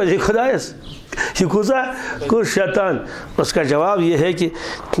کھوسا پہلے خدایس یہ کھوسا کو شیطان اس کا جواب یہ ہے کہ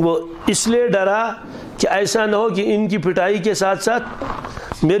وہ اس لیے ڈرا کہ ایسا نہ ہو کہ ان کی پٹائی کے ساتھ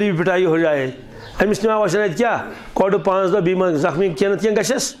ساتھ میری بھی پٹائی ہو جائے امس نما وچن کیا کوڑ 5 دہ بیمہ زخمی کینت کین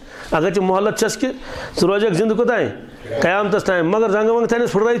گشس اگر چھ محلت چھس کہ ژٕ روزکھ زندہ کوتائیں قیامتس تائیں مگر زنگ ونگ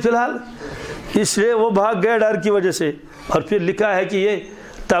تھنس پھڑائی فی الحال اس لیے وہ بھاگ گئے ڈر کی وجہ سے اور پھر لکھا ہے کہ یہ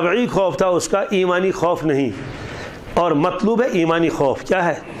طبعی خوف تھا اس کا ایمانی خوف نہیں اور مطلوب ہے ایمانی خوف کیا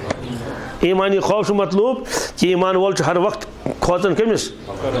ہے ایمانی خوف سے مطلوب کہ ایمان وول ہر وقت کھوژان کمس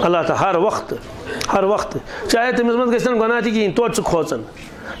اللہ تعالیٰ ہر وقت چاہے تمس من گھن گناہ تہ کہین توتہ کھوژان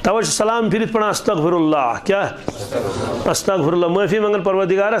توے سلام پھرت پڑھان استغفر اللہ کیا استغفر اللہ معافی منگان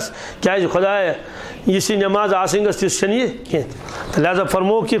پروردگارس کیا خدایا یہ نماز آسن گس تس یہ لہذا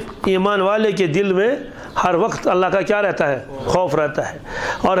فرمو کہ ایمان والے کے دل میں ہر وقت اللہ کا کیا رہتا ہے خوف رہتا ہے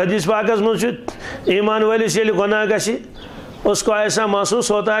اور حدیث پاکس من ایمان والس یل گناہ گژھِ اس کو ایسا محسوس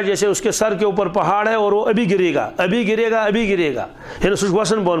ہوتا ہے جیسے اس کے سر کے اوپر پہاڑ ہے اور وہ ابھی گرے گا یعنی سہ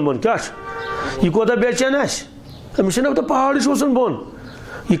وسان بون بون کیا یہ کوتہ بے چین امس تو پہاڑ وسان بون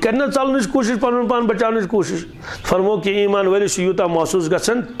یہ کرنا ژلنٕچ کوشش پن پان بچاونٕچ کوشش فرمو کہ ایمان ولس یوتہ محسوس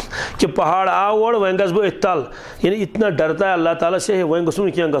گژھان کہ پہاڑ آو اور وۄنۍ گژھٕ بہٕ أتھۍ تل یعنی اتنا ڈرتا ہے اللہ تعالیٰ سے وۄنۍ گوٚژھ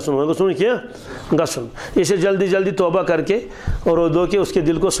نہٕ کینٛہہ گژھُن اسے جلدی جلدی توبہ کر کے اور دو کے اس کے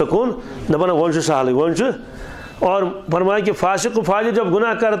دل کو سکون دپان وۄنۍ چھُ سہلٕے وۄنۍ چھُ اور فرمایا کہ فاسق و فاجر جب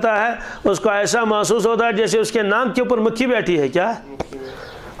گناہ کرتا ہے اس کو ایسا محسوس ہوتا ہے جیسے اس کے ناک کے اوپر مکھی بیٹھی ہے کیا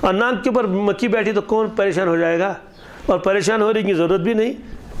اور ناک کے اوپر مکھی بیٹھی تو کون پریشان ہو جائے گا اور پریشان ہونے کی ضرورت بھی نہیں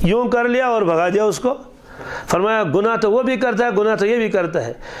یوں کر لیا اور بھگا دیا اس کو فرمایا گناہ تو وہ بھی کرتا ہے گناہ تو یہ بھی کرتا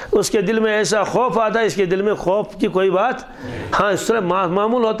ہے اس کے دل میں ایسا خوف آتا ہے اس کے دل میں خوف کی کوئی بات ہاں اس طرح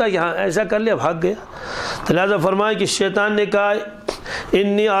معمول ہوتا ہے کہ ہاں ایسا کر لیا بھاگ گیا تو لہٰذا فرمایا کہ شیطان نے کہا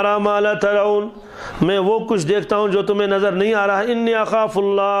انی ارا ما لا ترون میں وہ کچھ دیکھتا ہوں جو تمہیں نظر نہیں آ رہا انی اخاف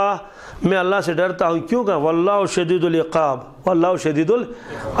اللہ میں اللہ سے ڈرتا ہوں کیوں کہ واللہ شدید العقاب واللہ شدید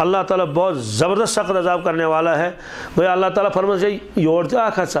اللہ تعالیٰ بہت زبردست سخت عذاب کرنے والا ہے گویا اللہ تعالیٰ فرماتا ہے یور تہ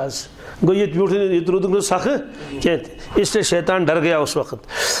اکھ ہتھ ساس گو یہ بیوٹھ یہ رود سخ کہتے اس لیے شیطان ڈر گیا اس وقت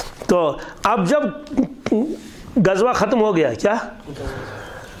تو اب جب غزوہ ختم ہو گیا کیا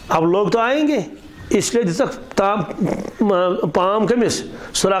اب لوگ تو آئیں گے اس لیے دتک پام کمس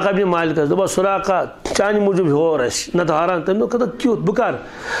سراقہ بن مالکس دپا سراقہ چانہ موجود ہور نت ہاران تم دہ کیت بہ کر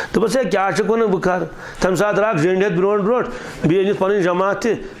دپس ہے کیا ون بہ کر تمہ سات راک زنڈ ہتھ برونٹ برونٹ بیٚیہِ أنِتھ پنٕنۍ جماعت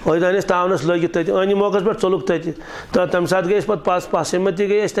تہِ أتھۍ أنۍ أسۍ تاونس لٲگِتھ تتہِ أنۍ موقعس پٮ۪ٹھ ژوٚلُکھ تتہِ تہٕ تمہِ ساتہٕ گٔے أسۍ پتہٕ پاس ہمت تہِ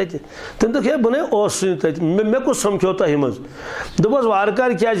گٔے أسۍ تتہِ تٔمۍ دوٚپ ہے بہٕ نے اوسُے تتہِ مےٚ کُس سمکھیو تۄہہِ منٛز دوٚپُس وارٕ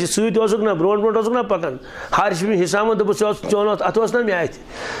کارٕ کیٛازِ سۭتۍ اوسُکھ نا برونٛٹھ برونٛٹھ اوسُکھ نا پکان حارث بن حسامن دوٚپُس چون اتھ اوس نا مےٚ اتھِ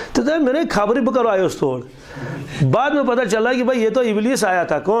تہٕ دپ مےٚ نے خبرٕے بہٕ کر آیوس تور بعد میں پتہ چلا کہ بھائی یہ تو ابلیس آیا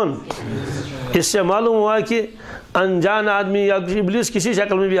تھا کون اس سے معلوم ہوا کہ انجان آدمی یا ابلیس کسی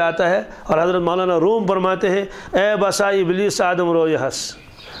شکل میں بھی آتا ہے اور حضرت مولانا روم فرماتے ہیں اے بسا ابلیس آدم روی ہس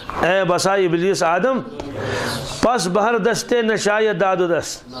اے بسا ابلیس آدم پس بہر دستے نشائے داد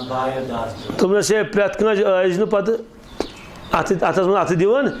دست تم نے سے پریت کنج اجن پتہ اتس من اتھ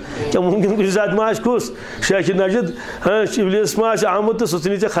دِوان کیا ممکن کچھ ذات ما کس شیخ نجد ابلیس ما آمد تو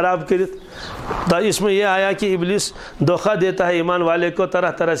سنی ژے خراب کرت تو اس میں یہ آیا کہ ابلیس دھوکہ دیتا ہے ایمان والے کو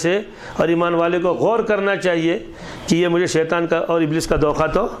طرح طرح سے اور ایمان والے کو غور کرنا چاہیے کہ یہ مجھے شیطان کا اور ابلیس کا دھوکہ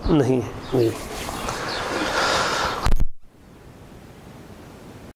تو نہیں ہے.